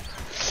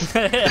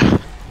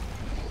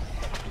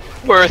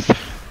 Worth.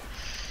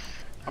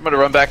 I'm gonna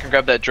run back and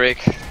grab that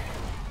drake.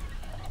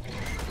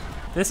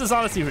 This is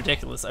honestly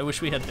ridiculous. I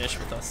wish we had Vish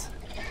with us.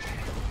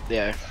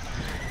 Yeah.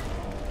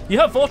 You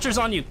have vultures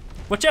on you!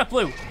 Watch out,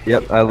 Blue!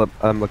 Yep,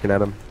 I'm looking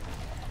at him.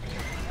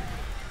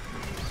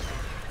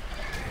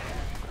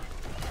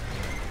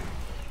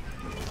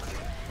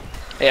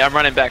 Hey, I'm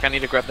running back. I need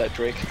to grab that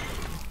drake.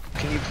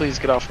 Can you please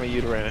get off my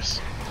Uranus?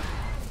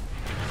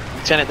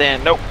 Lieutenant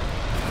Dan, nope.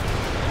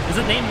 Is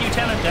it named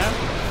Lieutenant Dan?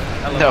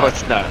 I love No, that.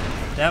 it's not.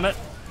 Damn it.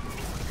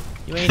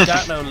 You ain't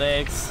got no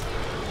legs.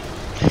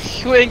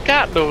 You ain't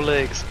got no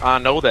legs. I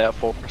know that,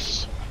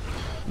 folks.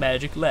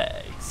 Magic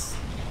legs.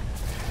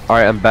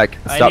 Alright, I'm back.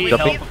 I Stop need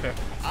jumping. help up here.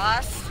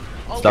 Us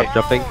Stop alone.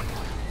 jumping.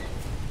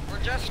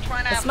 We're just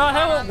trying to That's have not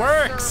fun how it on the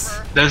works.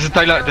 server. There's a And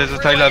Tyler, you're there's a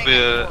Tyler ruining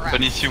it for us.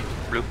 beneath you,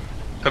 Blue.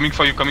 Coming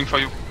for you, coming for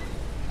you.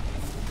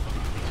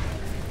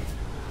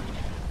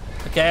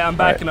 Okay, I'm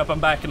backing up, I'm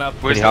backing up.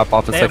 Can Where's you that? hop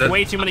off a They have second?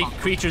 way too many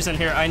creatures in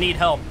here. I need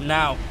help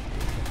now.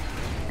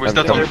 Where's I'm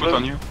that on coming. foot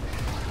on you?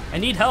 I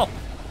need help.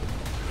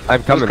 I'm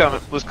Who's coming. coming?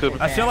 Who's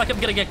coming? I feel like I'm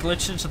gonna get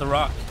glitched into the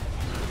rock.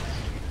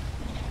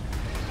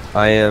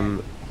 I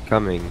am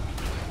coming.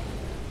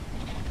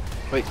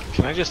 Wait,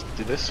 can I just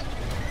do this?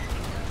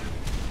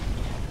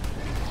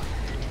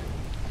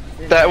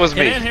 That was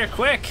Get me. in here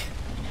quick.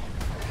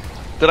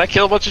 Did I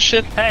kill a bunch of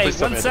shit? Hey, Please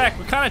tell one me I sec.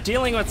 We're kind of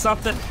dealing with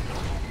something.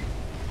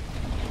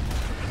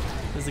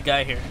 There's a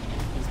guy here.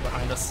 He's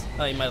behind us.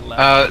 Oh, he might have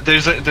left.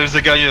 There's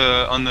a guy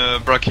on the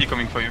Bracky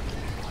coming for you.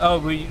 Oh,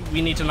 we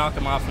need to knock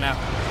him off now.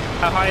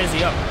 How high is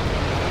he up?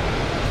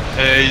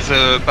 He's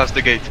past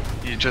the gate.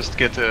 You just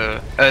get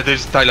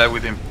there's Tyler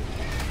with him.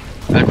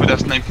 I could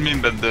have sniped me,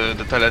 but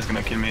the Tyler is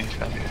gonna kill me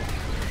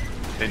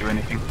if they do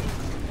anything.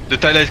 The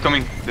Tyler is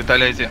coming. The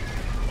Tyler is here.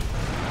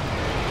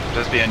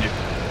 Just behind you.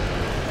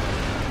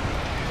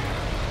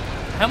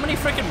 How many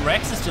freaking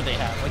Rexes do they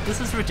have? Like, this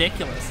is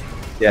ridiculous.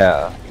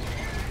 Yeah.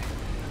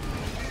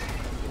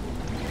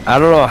 I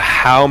don't know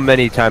how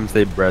many times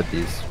they bred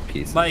these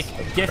pieces. Like,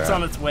 of Gift's crap.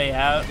 on its way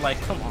out.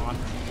 Like, come on.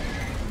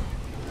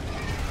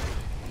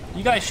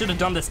 You guys should have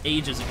done this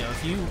ages ago.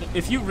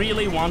 If you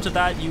really wanted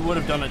that, you would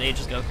have done it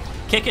ages ago.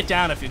 Kick it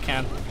down if you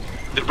can.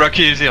 The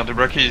Bracky is here. The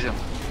Bracky is here.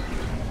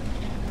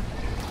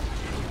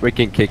 We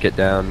can kick it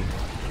down.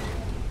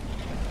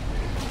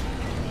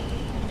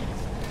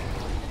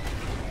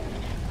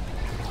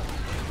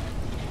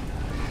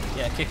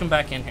 Yeah, kick him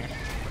back in here.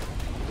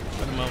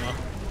 Put him over.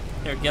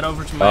 Here, get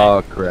over to my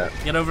Oh crap.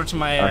 get over to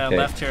my Okay.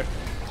 left here.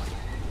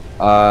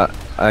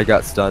 I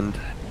got stunned.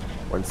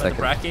 One By the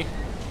second. Bracky.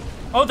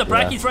 Oh, the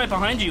Bracky's right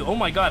behind you. Oh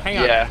my god, hang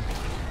on. Yeah.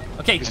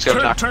 Okay, Just go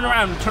knock turn him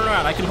around, turn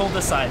around. I can hold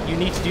this side. You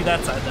need to do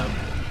that side though.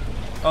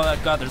 Oh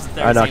god, there's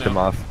I knocked Xeno. him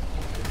off.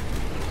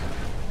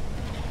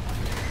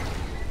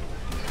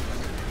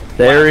 Wow,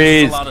 There this he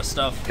is is. a lot of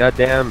stuff.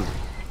 Goddamn.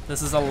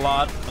 This is a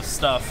lot of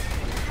stuff.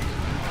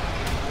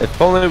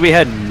 If only we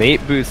had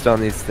mate boost on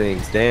these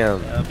things.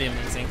 Damn. Yeah, that'd be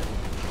amazing.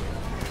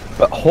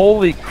 But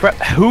holy crap,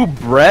 who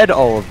bred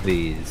all of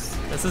these?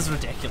 This is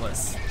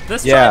ridiculous.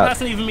 This Yeah. tribe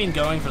hasn't even been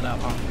going for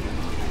that long.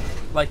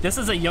 Like, this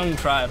is a young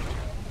tribe.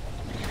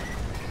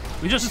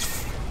 We just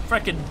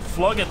frickin'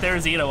 flung a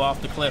Therizino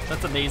off the cliff.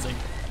 That's amazing.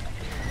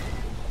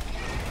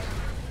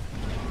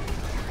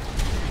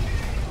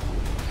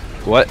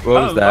 What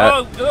was that?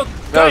 Oh, That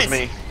guys. was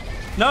me.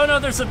 No,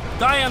 there's a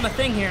guy on the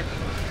thing here.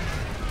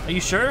 Are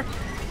you sure?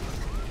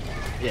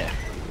 Yeah.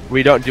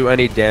 We don't do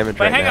any damage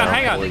Wait, right hang now. on,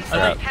 hang on. Holy I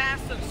crap. think-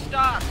 Passive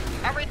stock.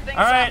 Everything's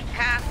All right. on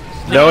passive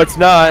stock. No, it's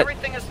not.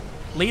 Everything is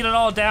Lead it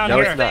all down No,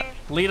 here. it's not.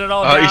 Lead it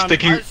all down.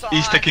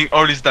 He's taking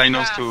all his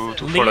dinos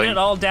to Lead follow it him.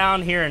 all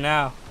down here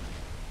now.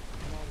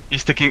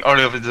 He's taking all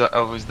of his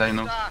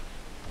dinos. stock.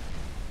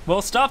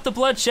 We'll stop the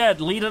bloodshed.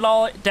 Lead it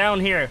all down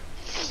here.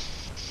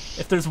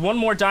 If there's one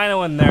more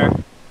dino in there,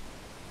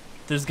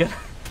 there's gonna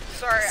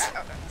Sorry.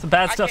 some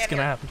bad I stuff's can't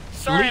gonna hear. happen.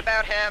 Sorry Lead-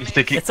 about him. He's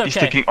taking It's okay. he's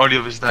taking all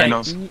of his Okay,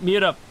 dinos.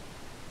 mute up.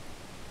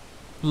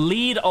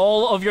 Lead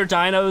all of your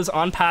dinos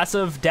on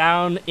passive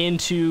down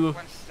into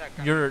 1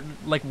 second. your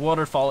like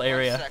waterfall 1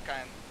 area.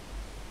 second.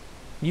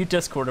 Mute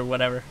Discord or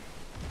whatever.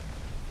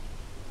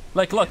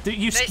 Like, look, They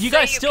you say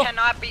guys you still.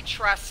 cannot be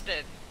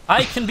trusted.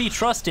 I can be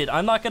trusted.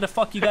 I'm not gonna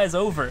fuck you guys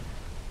over.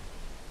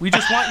 We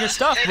just want your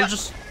stuff. They We're don't-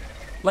 just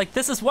like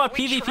this is what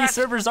We PvP trust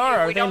servers you.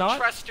 are We they don't not?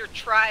 trust your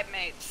tribe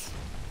mates.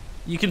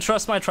 You can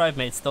trust my tribe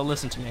mates. They'll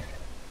listen to me.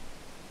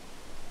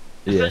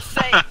 Yeah. They're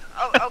saying,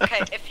 oh,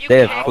 okay, if you They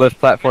have kick cliff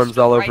platforms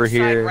Mr. all over Brightside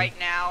here. right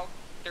now,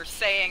 they're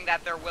saying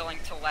that they're willing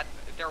to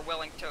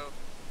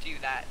do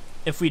that.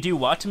 If we do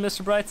what to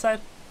Mr. Brightside?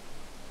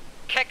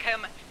 Kick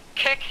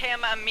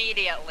him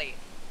immediately.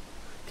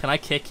 Can I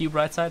kick you,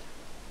 Brightside?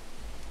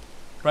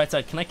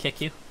 Brightside, can I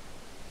kick you?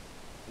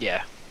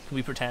 Yeah. Can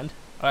we pretend?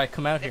 All right,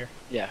 come out here.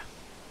 Yeah.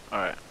 All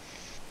right.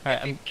 All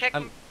right, you kick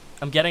him-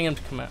 I'm getting him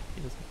to come out.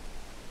 He doesn't-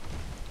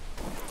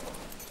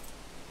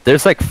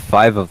 There's like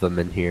 5 of them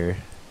in here.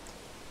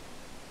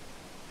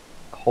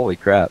 Holy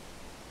crap.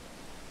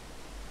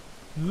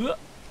 Ugh.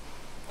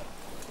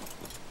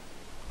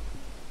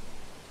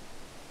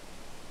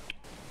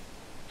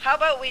 How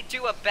about we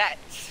do a bet?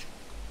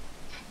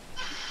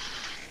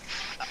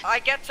 I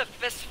get to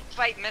fist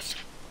fight Miss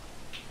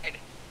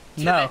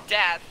to No. the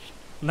death,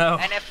 No.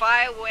 and if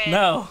I win,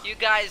 No. you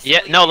guys Yeah.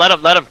 leave, No, let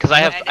him, because I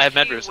have and if he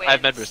Medrus. I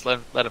have wins,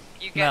 Medrus. Let him.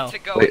 You get No. to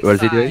go Wait, what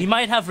is he doing? He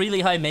might have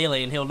really high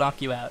melee and he'll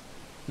knock you out.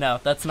 No,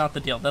 that's not the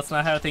deal. That's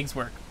not how things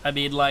work. I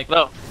mean, like,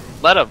 No.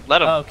 Let him.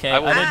 Okay, I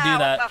will. I didn't do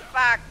that. What the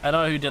fuck? I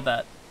don't know who did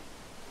that.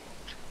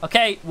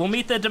 Okay, we'll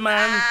meet the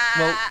demand.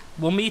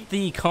 We'll meet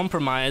the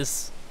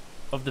compromise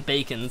of the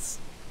bacons.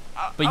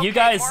 But okay, you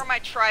guys- more of my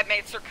tribe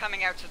mates are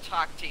coming out to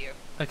talk to you.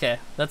 Okay,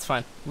 that's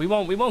fine. We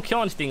won't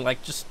kill anything.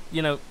 Like, just,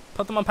 you know,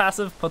 put them on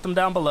passive, put them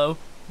down below.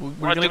 We're Want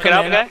gonna to get come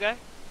out, in. guy?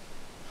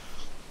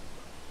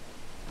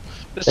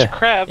 Mr.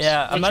 Krabs.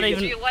 Yeah, I'm not Do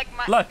even. you like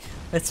my? Look,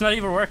 it's not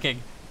even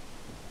working.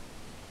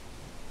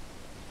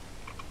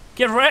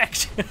 Get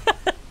wrecked!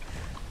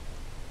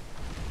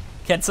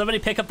 Can somebody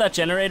pick up that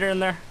generator in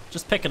there?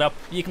 Just pick it up.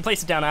 You can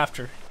place it down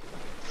after.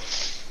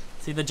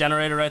 See the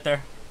generator right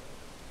there?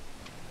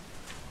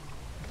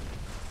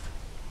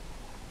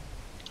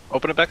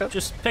 Open it back up.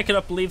 Just pick it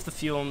up, leave the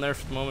fuel in there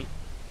for the moment.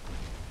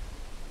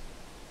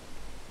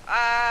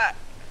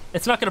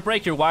 It's not gonna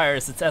break your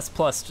wires, it's S+.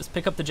 Just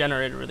pick up the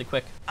generator really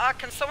quick.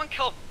 Can someone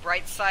kill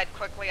Brightside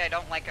quickly? I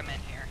don't like him in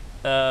here.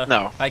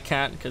 No. I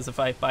can't, because if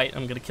I bite,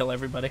 I'm gonna kill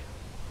everybody.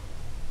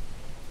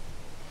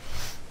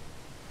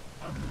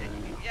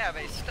 Yeah,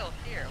 but he's still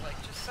here. Like,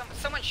 just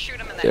someone shoot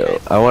him in the Yo,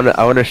 head. I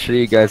wanna show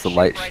you guys a Someone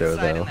light shoot show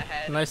Brightside in though. the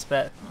head.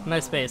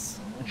 Nice base.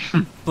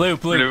 Blue.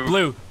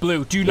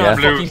 Blue. Do not Yeah.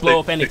 Blue, fucking blow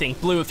up stick. anything.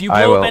 Blue, if you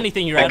I blow up will.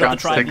 anything, you're I out of the can't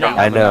tribe stick now. up.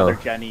 I know.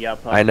 Another Jenny up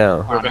I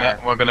know.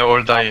 We're gonna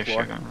all die if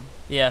floor. you.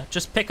 Yeah,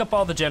 just pick up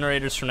all the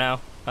generators for now.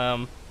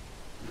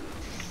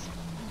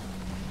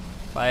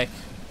 Like,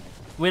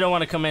 we don't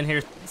want to come in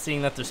here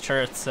seeing that there's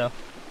turrets, so.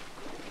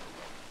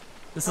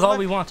 This is all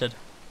we wanted.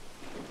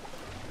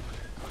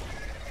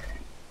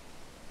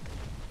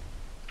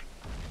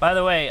 By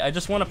the way, I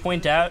just want to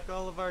point out,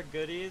 All of our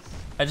goodies.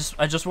 I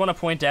just want to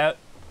point out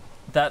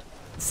that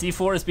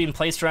C4 is being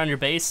placed around your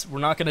base. We're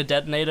not going to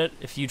detonate it.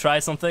 If you try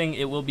something,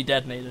 it will be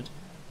detonated.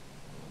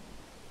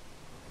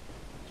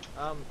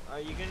 Are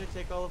you gonna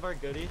take all of our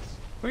goodies?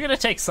 We're going to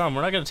take some.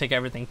 We're not going to take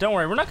everything. Don't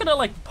worry. We're not going to,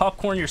 like,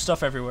 popcorn your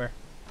stuff everywhere.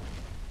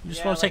 You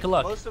just want to take a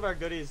look. Most of our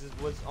goodies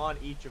was on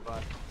each of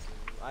us.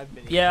 I've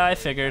been. Yeah, here I all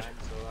the figured. time,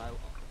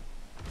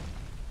 so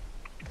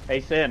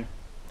Hey, Sin.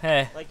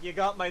 Hey. like you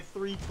got my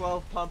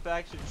 312 pump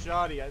action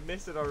shotty. I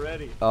miss it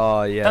already.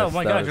 Oh yes. Oh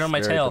my that God, was you're on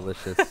my very tail.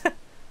 delicious.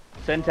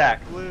 Syntac,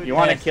 Blue, you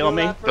want to guys kill steal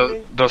me? that from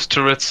me? Those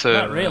turrets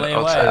Not really,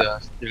 outside why?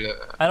 still,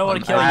 I don't want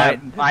to kill on-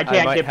 you. I I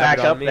can't might get have back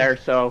it on up me. there,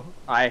 so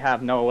I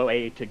have no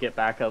way to get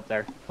back up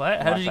there. What? How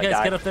did Unless you I guys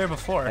die. get up there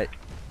before? I-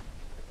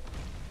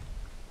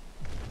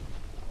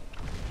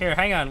 Here,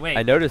 hang on, wait.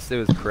 I noticed it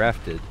was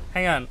crafted.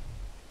 Hang on.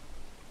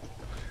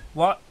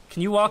 What?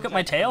 Can you walk up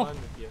my Sometimes I'm tail? on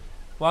with you.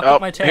 Walk Oh,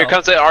 up my tail. here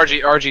comes the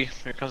RG.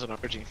 Here comes an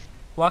RG.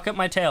 Walk up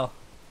my tail.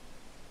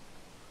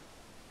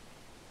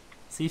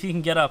 See if you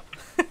can get up.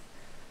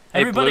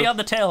 Everybody Blue. on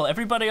the tail.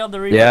 Everybody on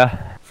the Reaper.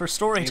 Yeah. For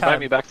story Can you invite time.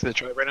 me back to the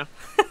tribe right now?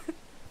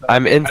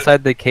 I'm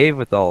inside the cave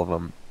with all of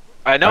them.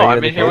 I know, Are you I'm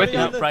in the in here with cave?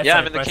 you. No, right Yeah, side,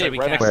 I'm in the right side, cave we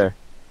right can't. next to Where?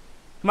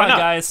 Come on, Why not?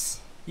 guys.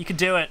 You can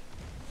do it.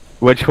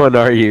 Which one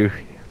are you?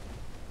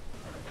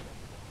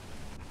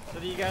 So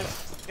do you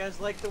guys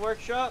like the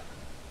workshop?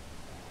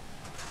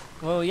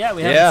 Well, yeah,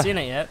 we Yeah. haven't seen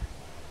it yet.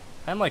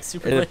 I'm like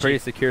super In a glitchy. pretty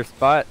secure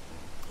spot.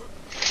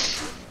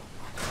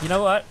 You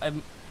know what?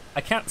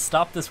 I can't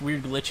stop this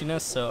weird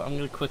glitchiness, so I'm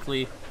gonna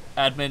quickly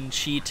admin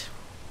cheat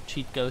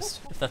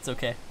ghost, if that's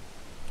okay.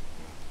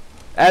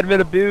 Admin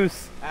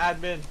abuse.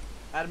 Admin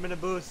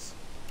abuse.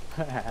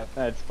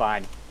 That's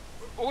fine.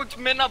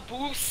 Ultimate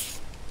boost.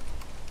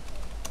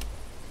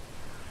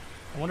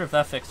 I wonder if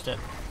that fixed it.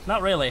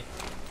 Not really.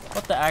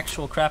 What the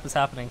actual crap is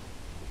happening?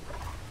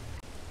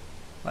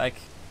 Like,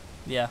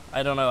 yeah,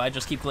 I don't know. I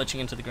just keep glitching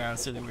into the ground.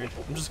 It's really weird.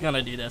 I'm just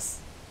gonna do this.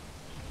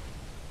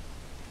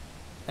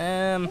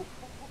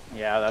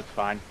 Yeah, that's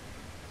fine.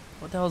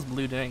 What the hell is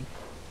Blue doing?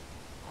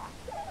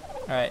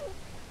 Alright.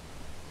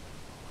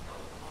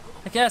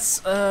 I guess,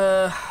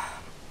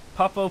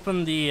 pop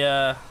open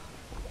the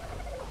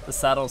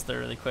saddles there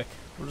really quick.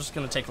 We're just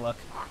gonna take a look.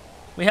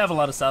 We have a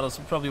lot of saddles.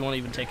 We probably won't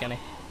even take any.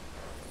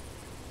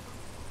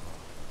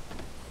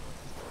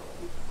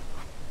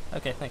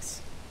 Okay,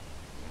 thanks.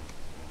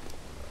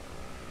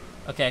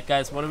 Okay,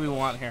 guys, what do we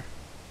want here?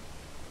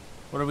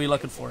 What are we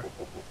looking for?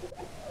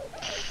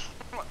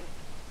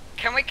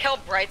 Can we kill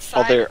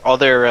Brightside? all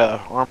their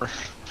armor.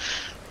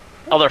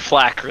 All their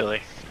flak,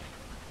 really.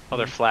 All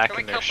their flak Can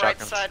we and kill their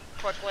shotguns. Brightside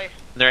quickly?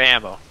 And their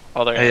ammo.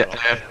 All their ammo.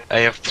 I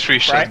have 3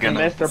 Bright, shotguns.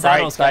 Mr.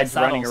 Saddles, guys, Brightside's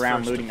running saddles around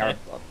first, looting okay?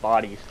 our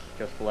bodies,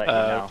 just to let you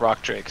know.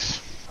 Rock drakes.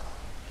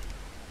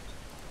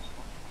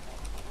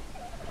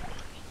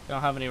 We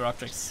don't have any rock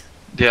drakes.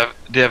 They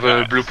have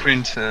a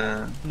blueprint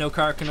No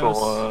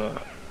Carcanos.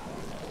 for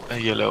a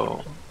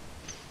yellow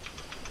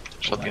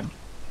shotgun.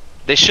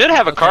 They should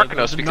have a Okay,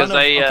 Carcanos but because none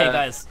of- they. Okay,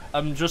 guys,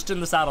 I'm just in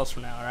the saddles for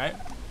now, alright?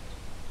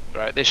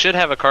 Right, they should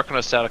have a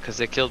Carcanos saddle because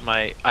they killed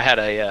my. I had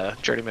a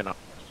journeyman on.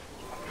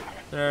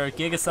 There are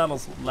Giga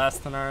saddles less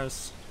than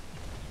ours.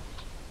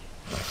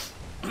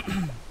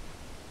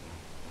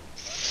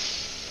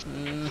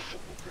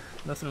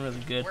 Nothing really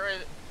good. Where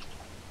is,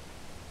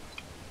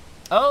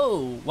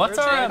 Oh, what's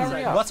Where's our the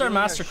inside? what's our Stealing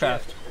our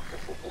mastercraft?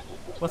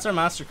 What's our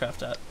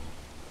mastercraft at?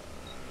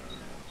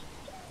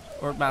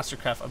 Or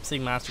mastercraft? I'm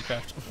seeing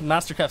mastercraft.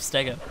 Mastercraft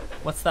Stego.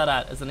 What's that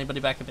at? Is anybody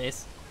back at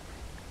base?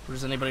 Or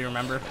does anybody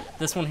remember?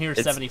 This one here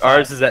is 75.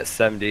 Ours is at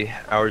 70.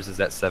 Ours is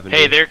at 70.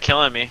 Hey, they're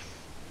killing me.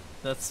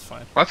 That's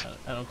fine. What?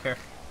 I don't care.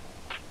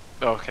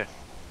 Oh, okay.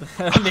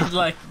 I mean,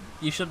 like,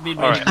 you shouldn't be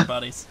Alright. raiding your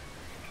bodies.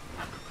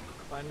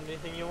 Find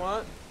anything you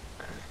want?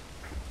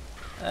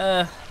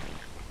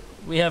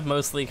 We have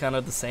mostly kind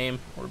of the same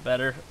or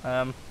better.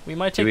 We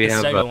might Do take we the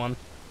have Stego a- one.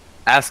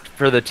 Ask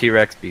for the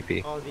T-Rex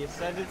BP. Oh, the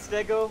Ascended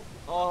Stego?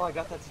 Oh, I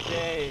got that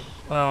today.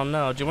 Well,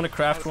 no. Do you want to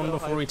craft I'm one so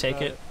before we hyped take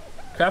about it?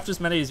 Craft as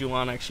many as you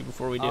want, actually,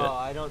 before we do Oh, it.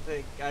 I don't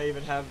think I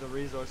even have the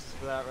resources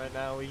for that right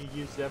now. We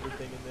used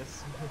everything in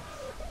this.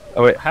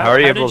 Oh wait, how are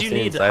you able did to you see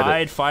need inside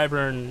hide, it?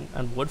 fiber,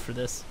 and wood for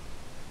this?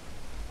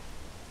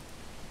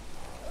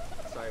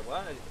 Sorry,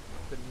 what? I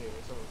couldn't hear you.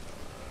 Someone...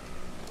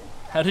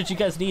 How did you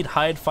guys need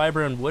hide,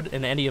 fiber, and wood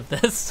in any of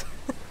this?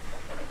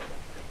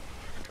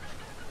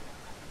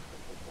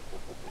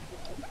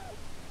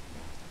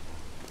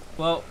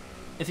 Well,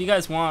 if you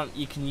guys want,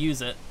 you can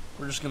use it.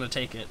 We're just gonna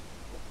take it.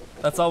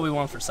 That's all we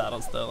want for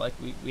saddles, though. Like,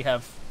 we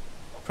have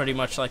pretty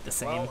much, like, the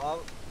same.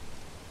 Well,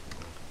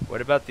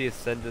 What about the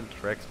Ascendant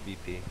Rex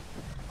BP?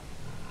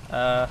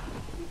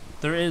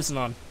 There is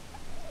none.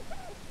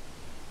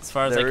 As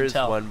far as I There can is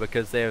tell. one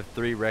because they have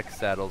 3 Rex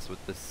saddles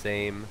with the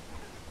same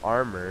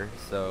armor,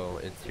 so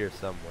it's here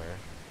somewhere.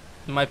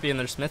 It might be in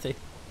their smithy.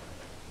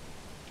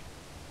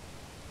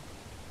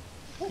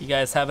 You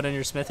guys have it in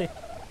your smithy?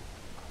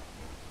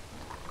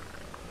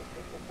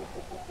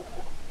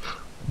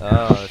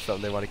 Oh, it's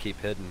something they want to keep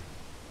hidden.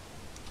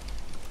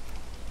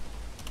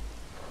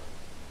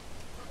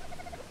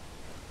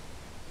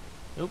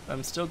 Oop,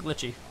 I'm still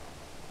glitchy.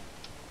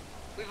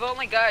 we've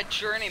only got a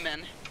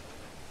journeyman.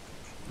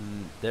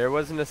 There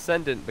was an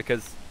Ascendant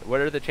because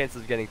what are the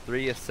chances of getting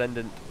 3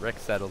 Ascendant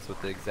Rex saddles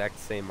with the exact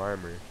same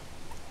armor?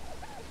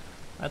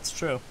 That's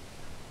true.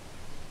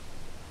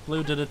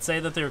 Blue, did it say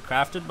that they were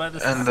crafted by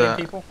the And, same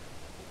people?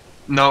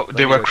 No,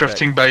 they me were go check.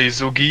 crafting by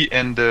Zogi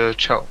and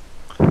Chow.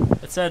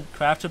 It said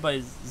crafted by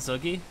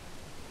Zugi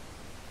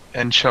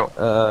And Chow.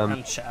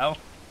 and Chow.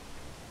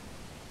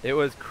 It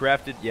was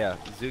crafted, yeah,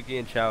 Zuki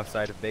and Chow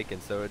side of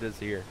bacon, so it is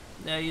here.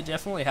 Yeah, you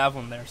definitely have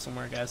one there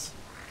somewhere, guys.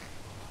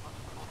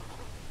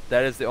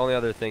 That is the only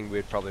other thing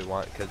we'd probably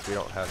want because we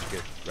don't have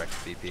good Rex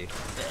BP.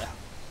 Yeah.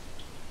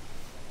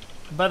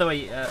 By the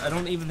way, I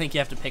don't even think you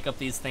have to pick up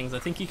these things. I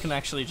think you can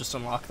actually just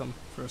unlock them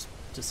for us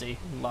to see.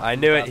 Unlock I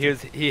them knew it.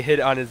 faster. He hid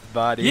on his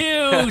body.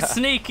 You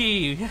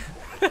sneaky!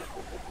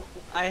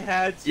 I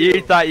had to.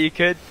 You thought you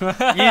could? You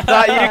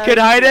thought you could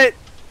hide it?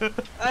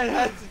 I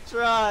had to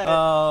try.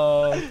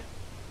 Oh.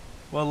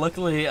 Well,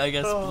 luckily, I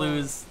guess Oh.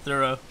 Blue's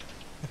thorough.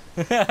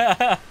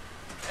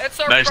 It's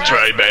our Nice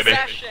try, prized baby.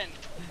 possession.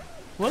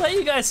 We'll let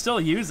you guys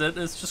still use it.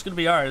 It's just gonna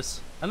be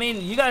ours. I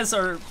mean, you guys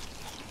are.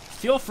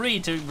 Feel free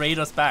to raid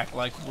us back.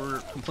 Like, we're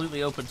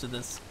completely open to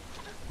this.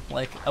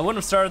 Like, I wouldn't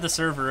have started the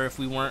server if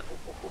we weren't,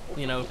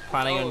 you know,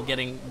 planning on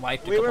getting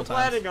wiped a We couple were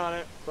times. planning on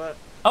it, but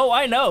Oh,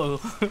 I know.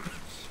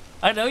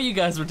 I know you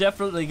guys were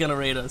definitely gonna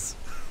raid us.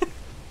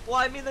 well,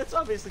 I mean that's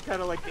obviously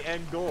kind of like the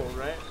end goal,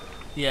 right?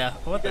 Yeah.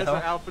 What You the guys are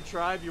hell? Alpha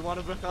Tribe. You want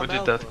to become Who did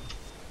Alpha. that?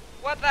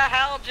 What the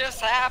hell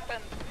just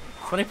happened?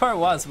 Funny part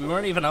was we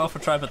weren't even Alpha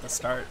Tribe at the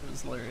start. It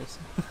was hilarious.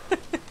 All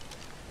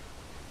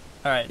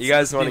right. You so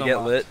guys this want to being get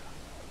unlocked. lit?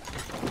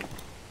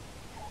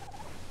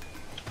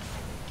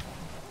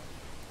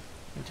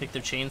 And take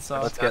their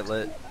chainsaw. Let's get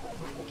lit.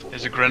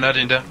 There's a grenade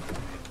in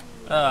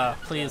there.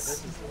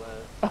 Please.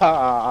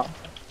 Ah,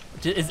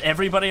 Is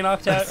everybody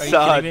knocked out? Are you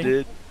Saw, kidding me?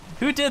 dude.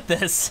 Who did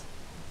this?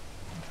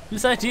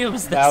 Whose idea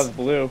was this? that was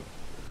blue.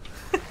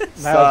 That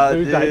Saw, was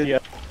Blue's dude.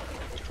 idea.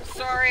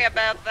 Sorry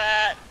about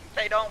that.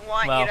 They don't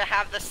want Well. you to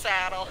have the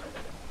saddle.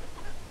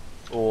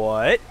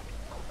 What?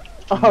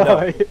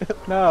 Oh,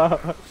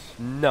 no.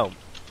 No.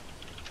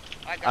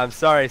 I got I'm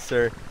sorry,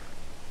 sir.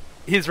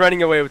 He's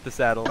running away with the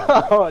saddle.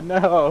 Oh,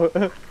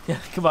 no. Yeah,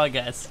 come on,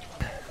 guys.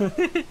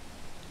 That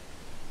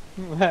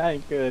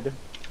ain't good.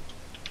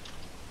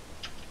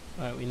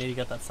 All right, we need to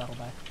get that saddle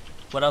back.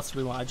 What else do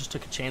we want? I just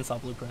took a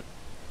chainsaw blueprint.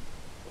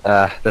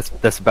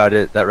 That's about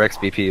it. That Rex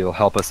BP will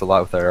help us a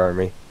lot with our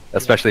army,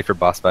 especially for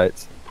boss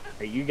fights.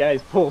 Are you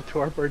guys full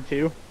torpor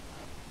too?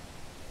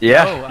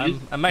 Yeah. Oh,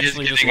 I'm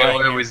actually He's just getting lying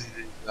away here. with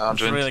the It's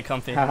Argent. really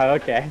comfy.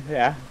 Okay,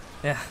 yeah.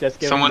 Yeah. Just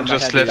give Someone him the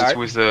just heavy left dart.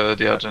 with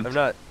the Argent. I'm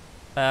not.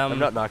 Um, I'm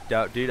not knocked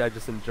out, dude. I'm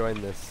just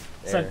enjoying this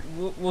So air.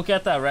 we'll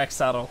get that Rex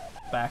saddle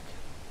back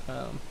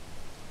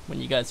when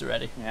you guys are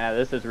ready. Yeah,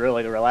 this is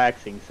really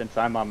relaxing since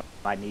I'm on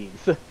my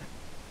knees.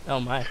 Oh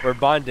my. We're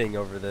bonding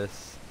over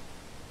this.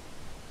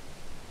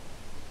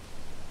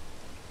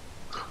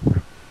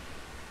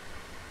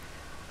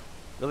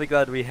 Really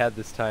glad we had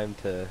this time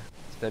to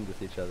spend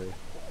with each other.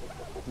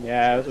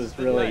 Yeah, this This was has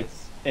been really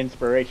nice.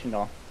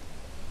 inspirational.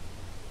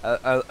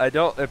 I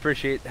don't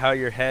appreciate how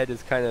your head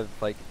is kind of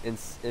like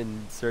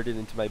inserted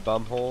into my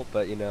bum hole,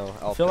 but you know,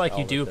 I feel like I'll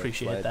you do let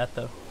appreciate slide. that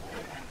though.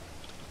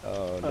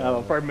 Oh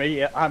no. For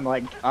me, I'm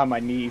like on my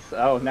knees.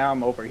 Oh, now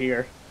I'm over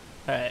here.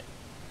 All right.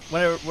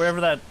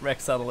 Wherever that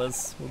Rex saddle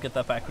is, we'll get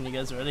that back when you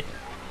guys are ready.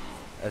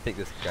 I think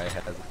this guy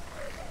has it.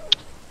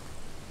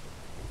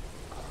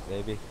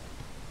 Maybe.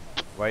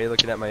 Why are you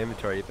looking at my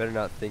inventory? You better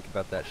not think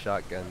about that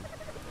shotgun.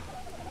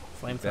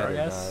 Flamethrower, Better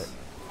guys.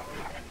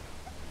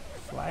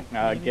 Flak.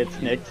 Get maybe?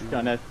 Snick's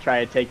gonna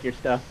try to take your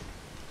stuff.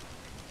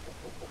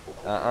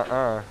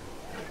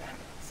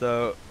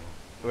 So,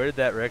 where did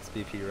that Rex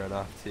BP run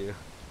off to?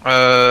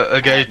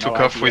 A guy I have took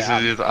no off with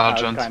idea. his I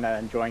was Argent. kind of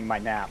enjoying my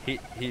nap.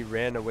 He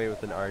ran away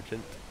with an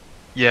Argent.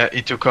 Yeah,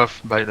 he took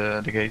off by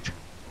the gate.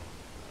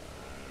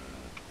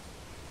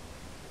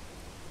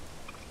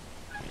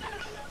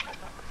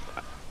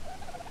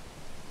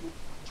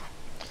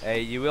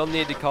 Hey, you will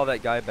need to call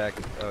that guy back.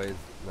 Oh,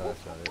 no,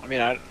 that's not it. I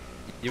mean,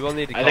 You will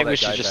need to I call think that we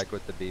should guy just back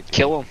with the BP.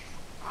 kill him,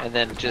 and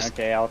then just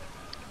Okay, I'll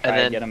and try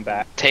to then get him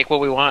back. take what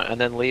we want, and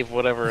then leave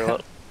whatever.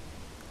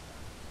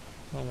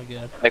 Oh my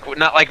god. like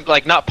not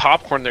like not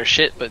popcorn their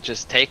shit, but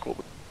just take what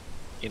we,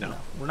 you know. No,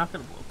 we're not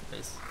gonna blow up the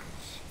base.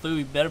 Lou,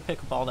 we better pick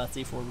up all that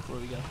C4 before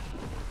we go.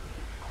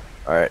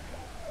 Alright.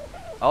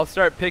 I'll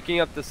start picking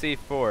up the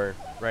C4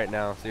 right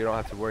now, so you don't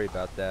have to worry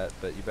about that,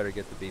 but you better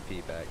get the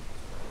BP back.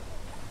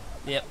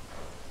 Yep.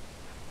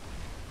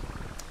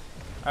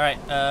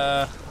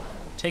 Alright,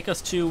 take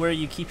us to where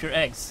you keep your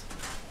eggs.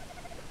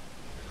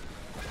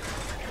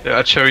 The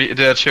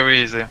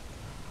archery is there.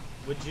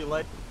 Would you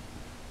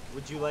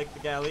like the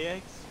galley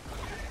eggs?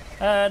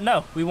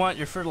 No, we want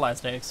your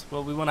fertilized eggs.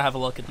 Well, we want to have a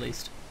look at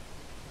least.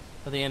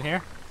 Are they in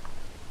here?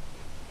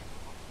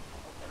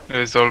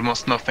 There's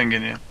almost nothing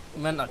in here.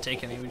 We might not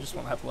take any, we just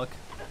want to have a look.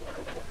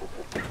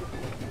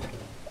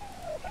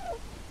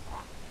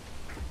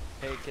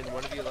 Hey, can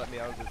one of you let me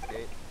out of this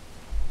gate?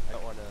 I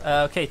don't want to...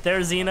 Okay,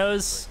 there's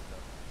Xenos.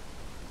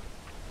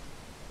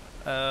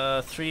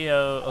 30.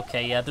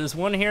 Okay, yeah, there's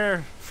one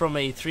here from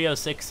a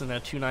 306 and a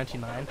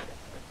 299.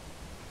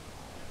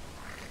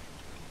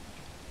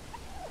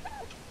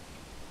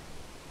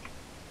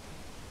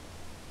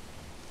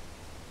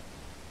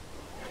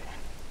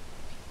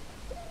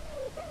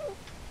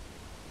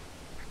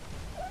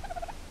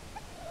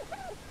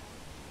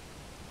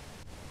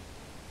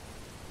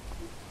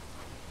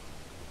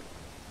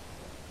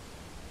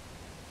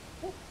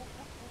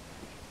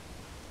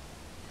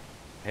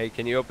 Hey,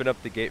 can you open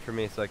up the gate for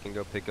me so I can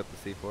go pick up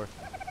the C4?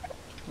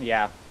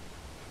 Yeah.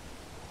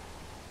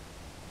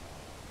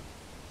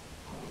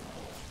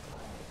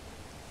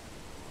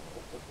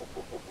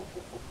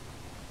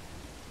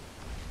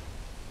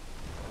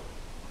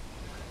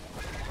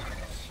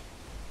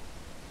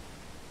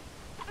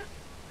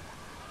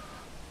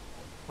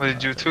 What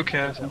did you took,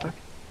 Syntac?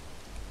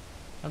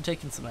 I'm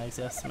taking some eggs,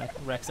 yes, some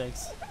Rex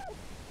eggs.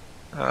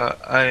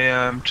 I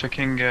am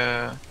checking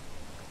the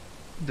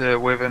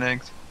Wyvern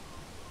eggs.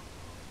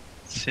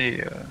 Let's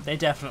see. They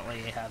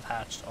definitely have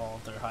hatched all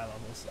of their high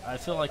levels. I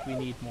feel like we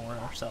need more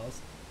ourselves.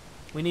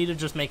 We need to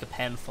just make a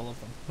pen full of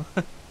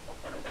them.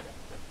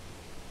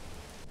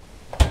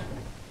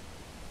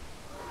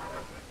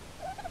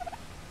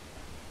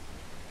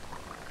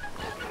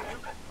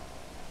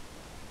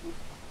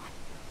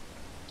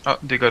 Oh,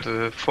 they got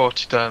a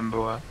 40 time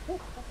boa.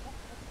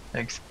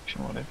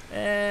 Execution whatever.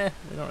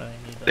 We don't really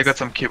need this. They got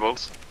some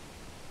kibbles.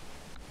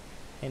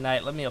 Hey,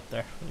 Knight, let me up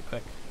there really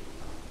quick.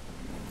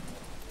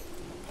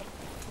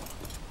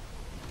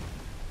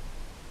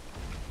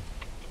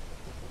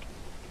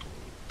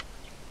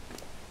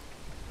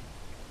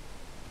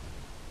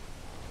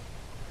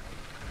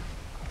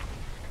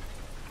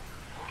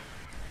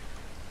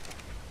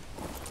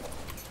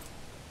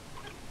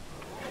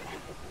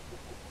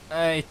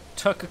 I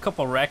took a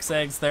couple Rex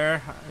eggs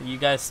there. You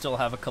guys still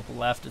have a couple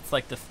left. It's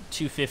like the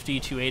 250,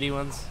 280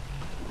 ones.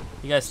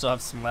 You guys still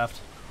have some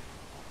left.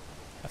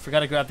 I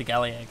forgot to grab the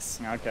galley eggs.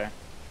 Okay.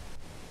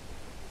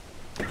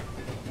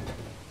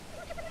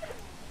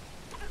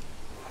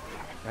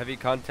 Have you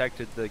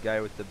contacted the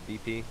guy with the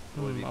BP?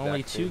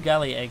 Only 2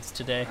 galley eggs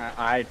today.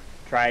 I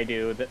try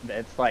to.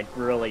 It's like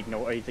really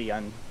noisy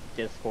on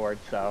Discord,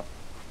 so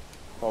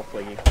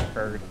hopefully you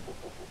heard.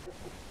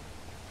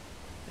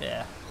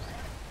 Yeah.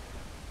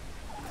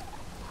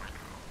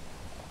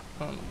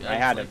 Oh, I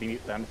had to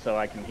mute them so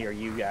I can hear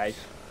you guys.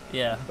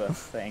 Yeah.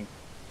 That's the thing.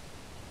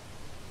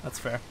 That's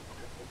fair.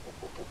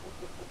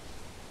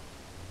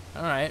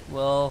 Alright,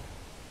 well...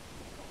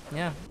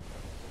 Yeah.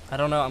 I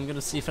don't know, I'm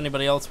gonna see if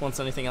anybody else wants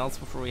anything else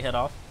before we head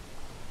off.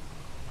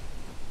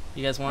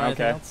 You guys want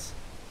anything else?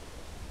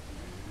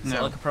 No.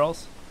 Silica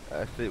pearls?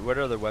 What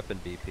are the weapon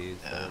BPs?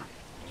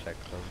 Check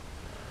them.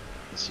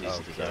 Let's use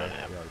the sorry.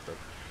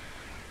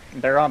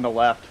 They're on the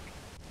left,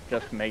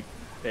 just to make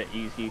it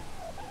easy.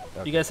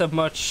 Okay. You guys have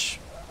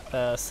much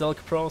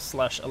Silica pearls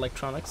 /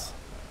 electronics?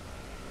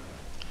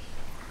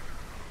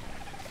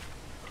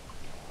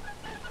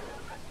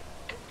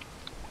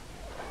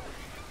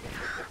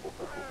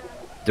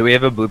 Do we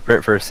have a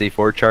blueprint for a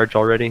C4 charge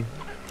already?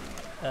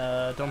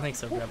 Don't think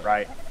so, grab it.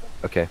 Right.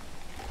 Okay.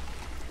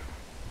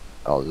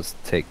 I'll just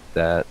take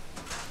that.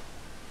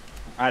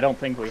 I don't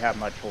think we have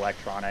much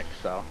electronics,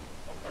 so.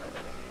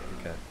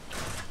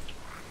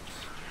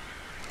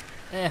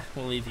 Okay.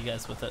 We'll leave you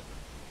guys with it.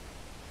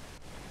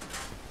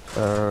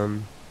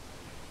 I'm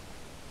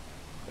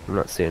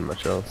not seeing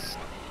much else.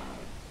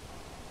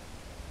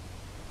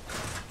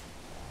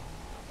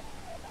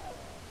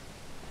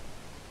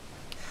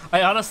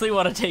 I honestly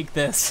want to take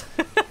this.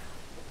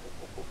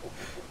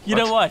 You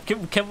know what?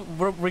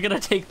 We're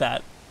gonna take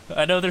that.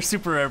 I know they're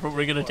super rare, but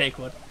we're gonna take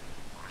one.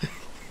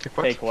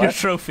 Take what? Your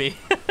trophy.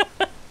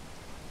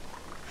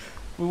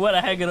 We want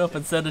to hang it up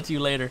and send it to you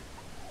later.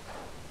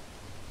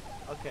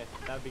 Okay,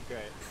 that'd be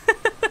great.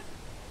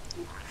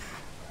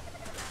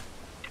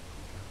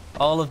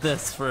 All of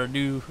this for a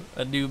new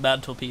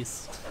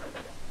mantelpiece.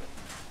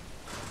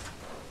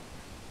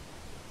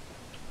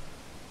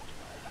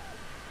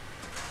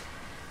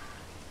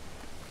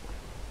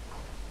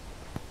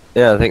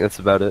 Yeah, I think that's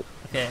about it.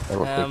 Okay. I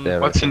don't think they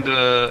have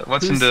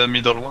What's in the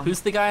middle one? Who's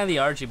the guy on the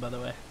RG, by the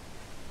way?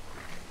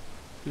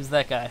 Who's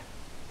that guy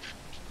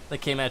that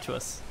came out to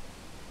us?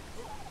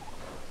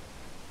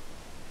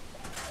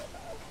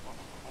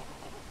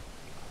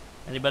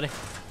 Anybody?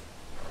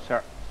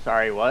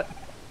 Sorry, what?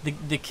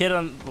 The kid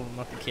on, well,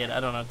 not the kid,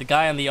 I don't know. The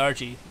guy on the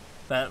RG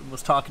that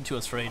was talking to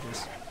us for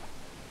ages.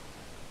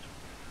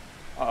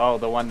 Oh,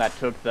 the one that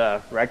took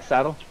the Rex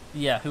saddle?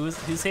 Yeah,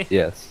 who's he?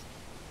 Yes.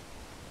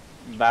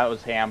 That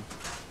was Ham.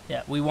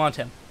 Yeah, we want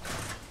him.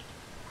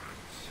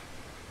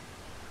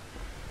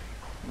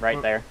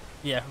 Right there.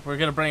 Yeah, we're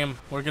gonna bring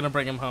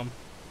him home.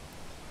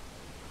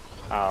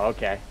 Oh,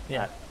 okay.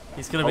 Yeah,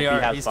 he's gonna be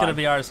gonna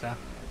be ours now.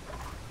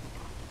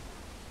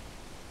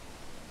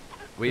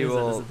 We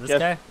will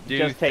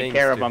just take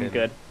care of him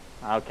good.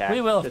 Okay.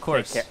 We will, of just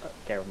course. Take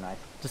care of him nice.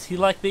 Does he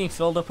like being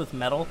filled up with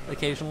metal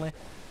occasionally?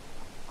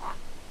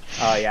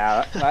 Oh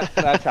yeah,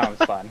 that sounds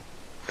fun.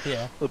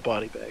 Yeah. The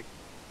body bag.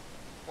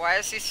 Why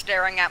is he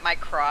staring at my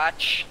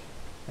crotch?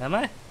 Am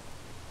I?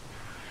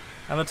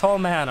 I'm a tall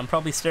man. I'm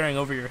probably staring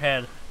over your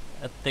head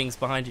at things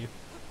behind you.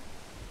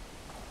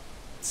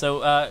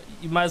 So,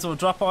 you might as well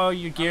drop all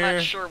your gear. I'm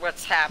not sure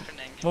what's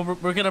happening. Well,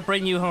 we're gonna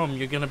bring you home.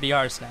 You're gonna be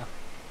ours now.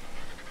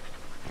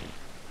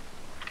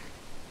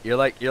 You're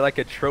like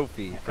a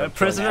trophy. A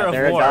prisoner of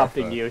They're war.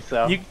 adopting you,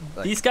 so.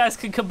 These guys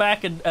could come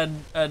back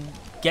and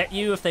get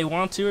you if they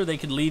want to, or they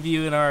could leave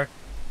you in our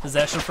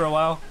possession for a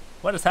while.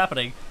 What is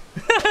happening?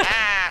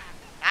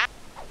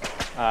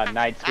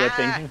 Night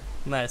switching.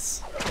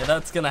 Nice. Yeah,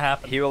 that's gonna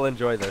happen. He will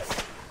enjoy this.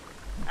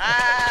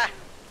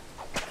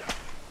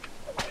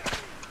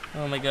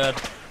 Oh my god.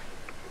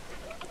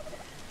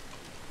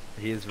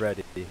 He is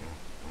ready.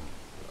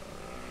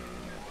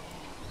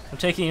 I'm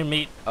taking your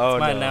meat. Oh, it's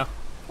mine no. now.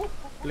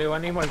 Blue, I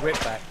need my whip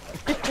back.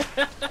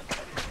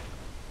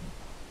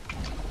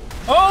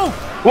 Oh!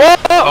 Whoa!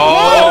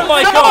 Oh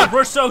my god,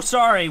 we're so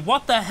sorry.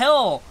 What the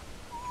hell?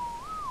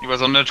 He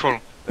was on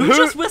neutral. Who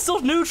just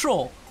whistled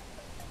neutral?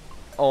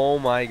 Oh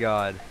my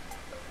god.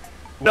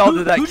 all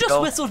did that Who just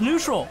kill? whistled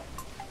neutral?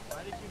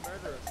 Why did you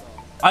murder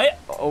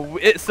us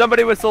all?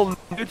 Somebody whistled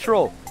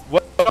neutral.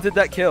 What did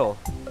that kill?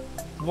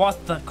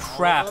 What the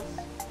crap?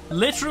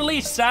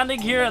 Literally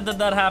standing here and then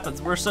that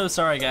happens. We're so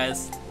sorry,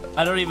 guys.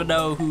 I don't even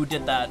know who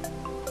did that.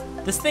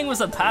 This thing was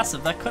a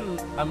passive. That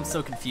couldn't... I'm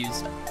so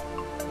confused.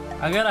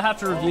 I'm gonna have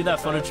to review that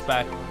footage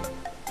back.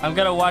 I'm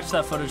gonna watch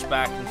that footage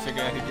back and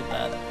figure out who did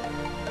that.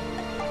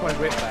 Quite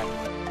whip back.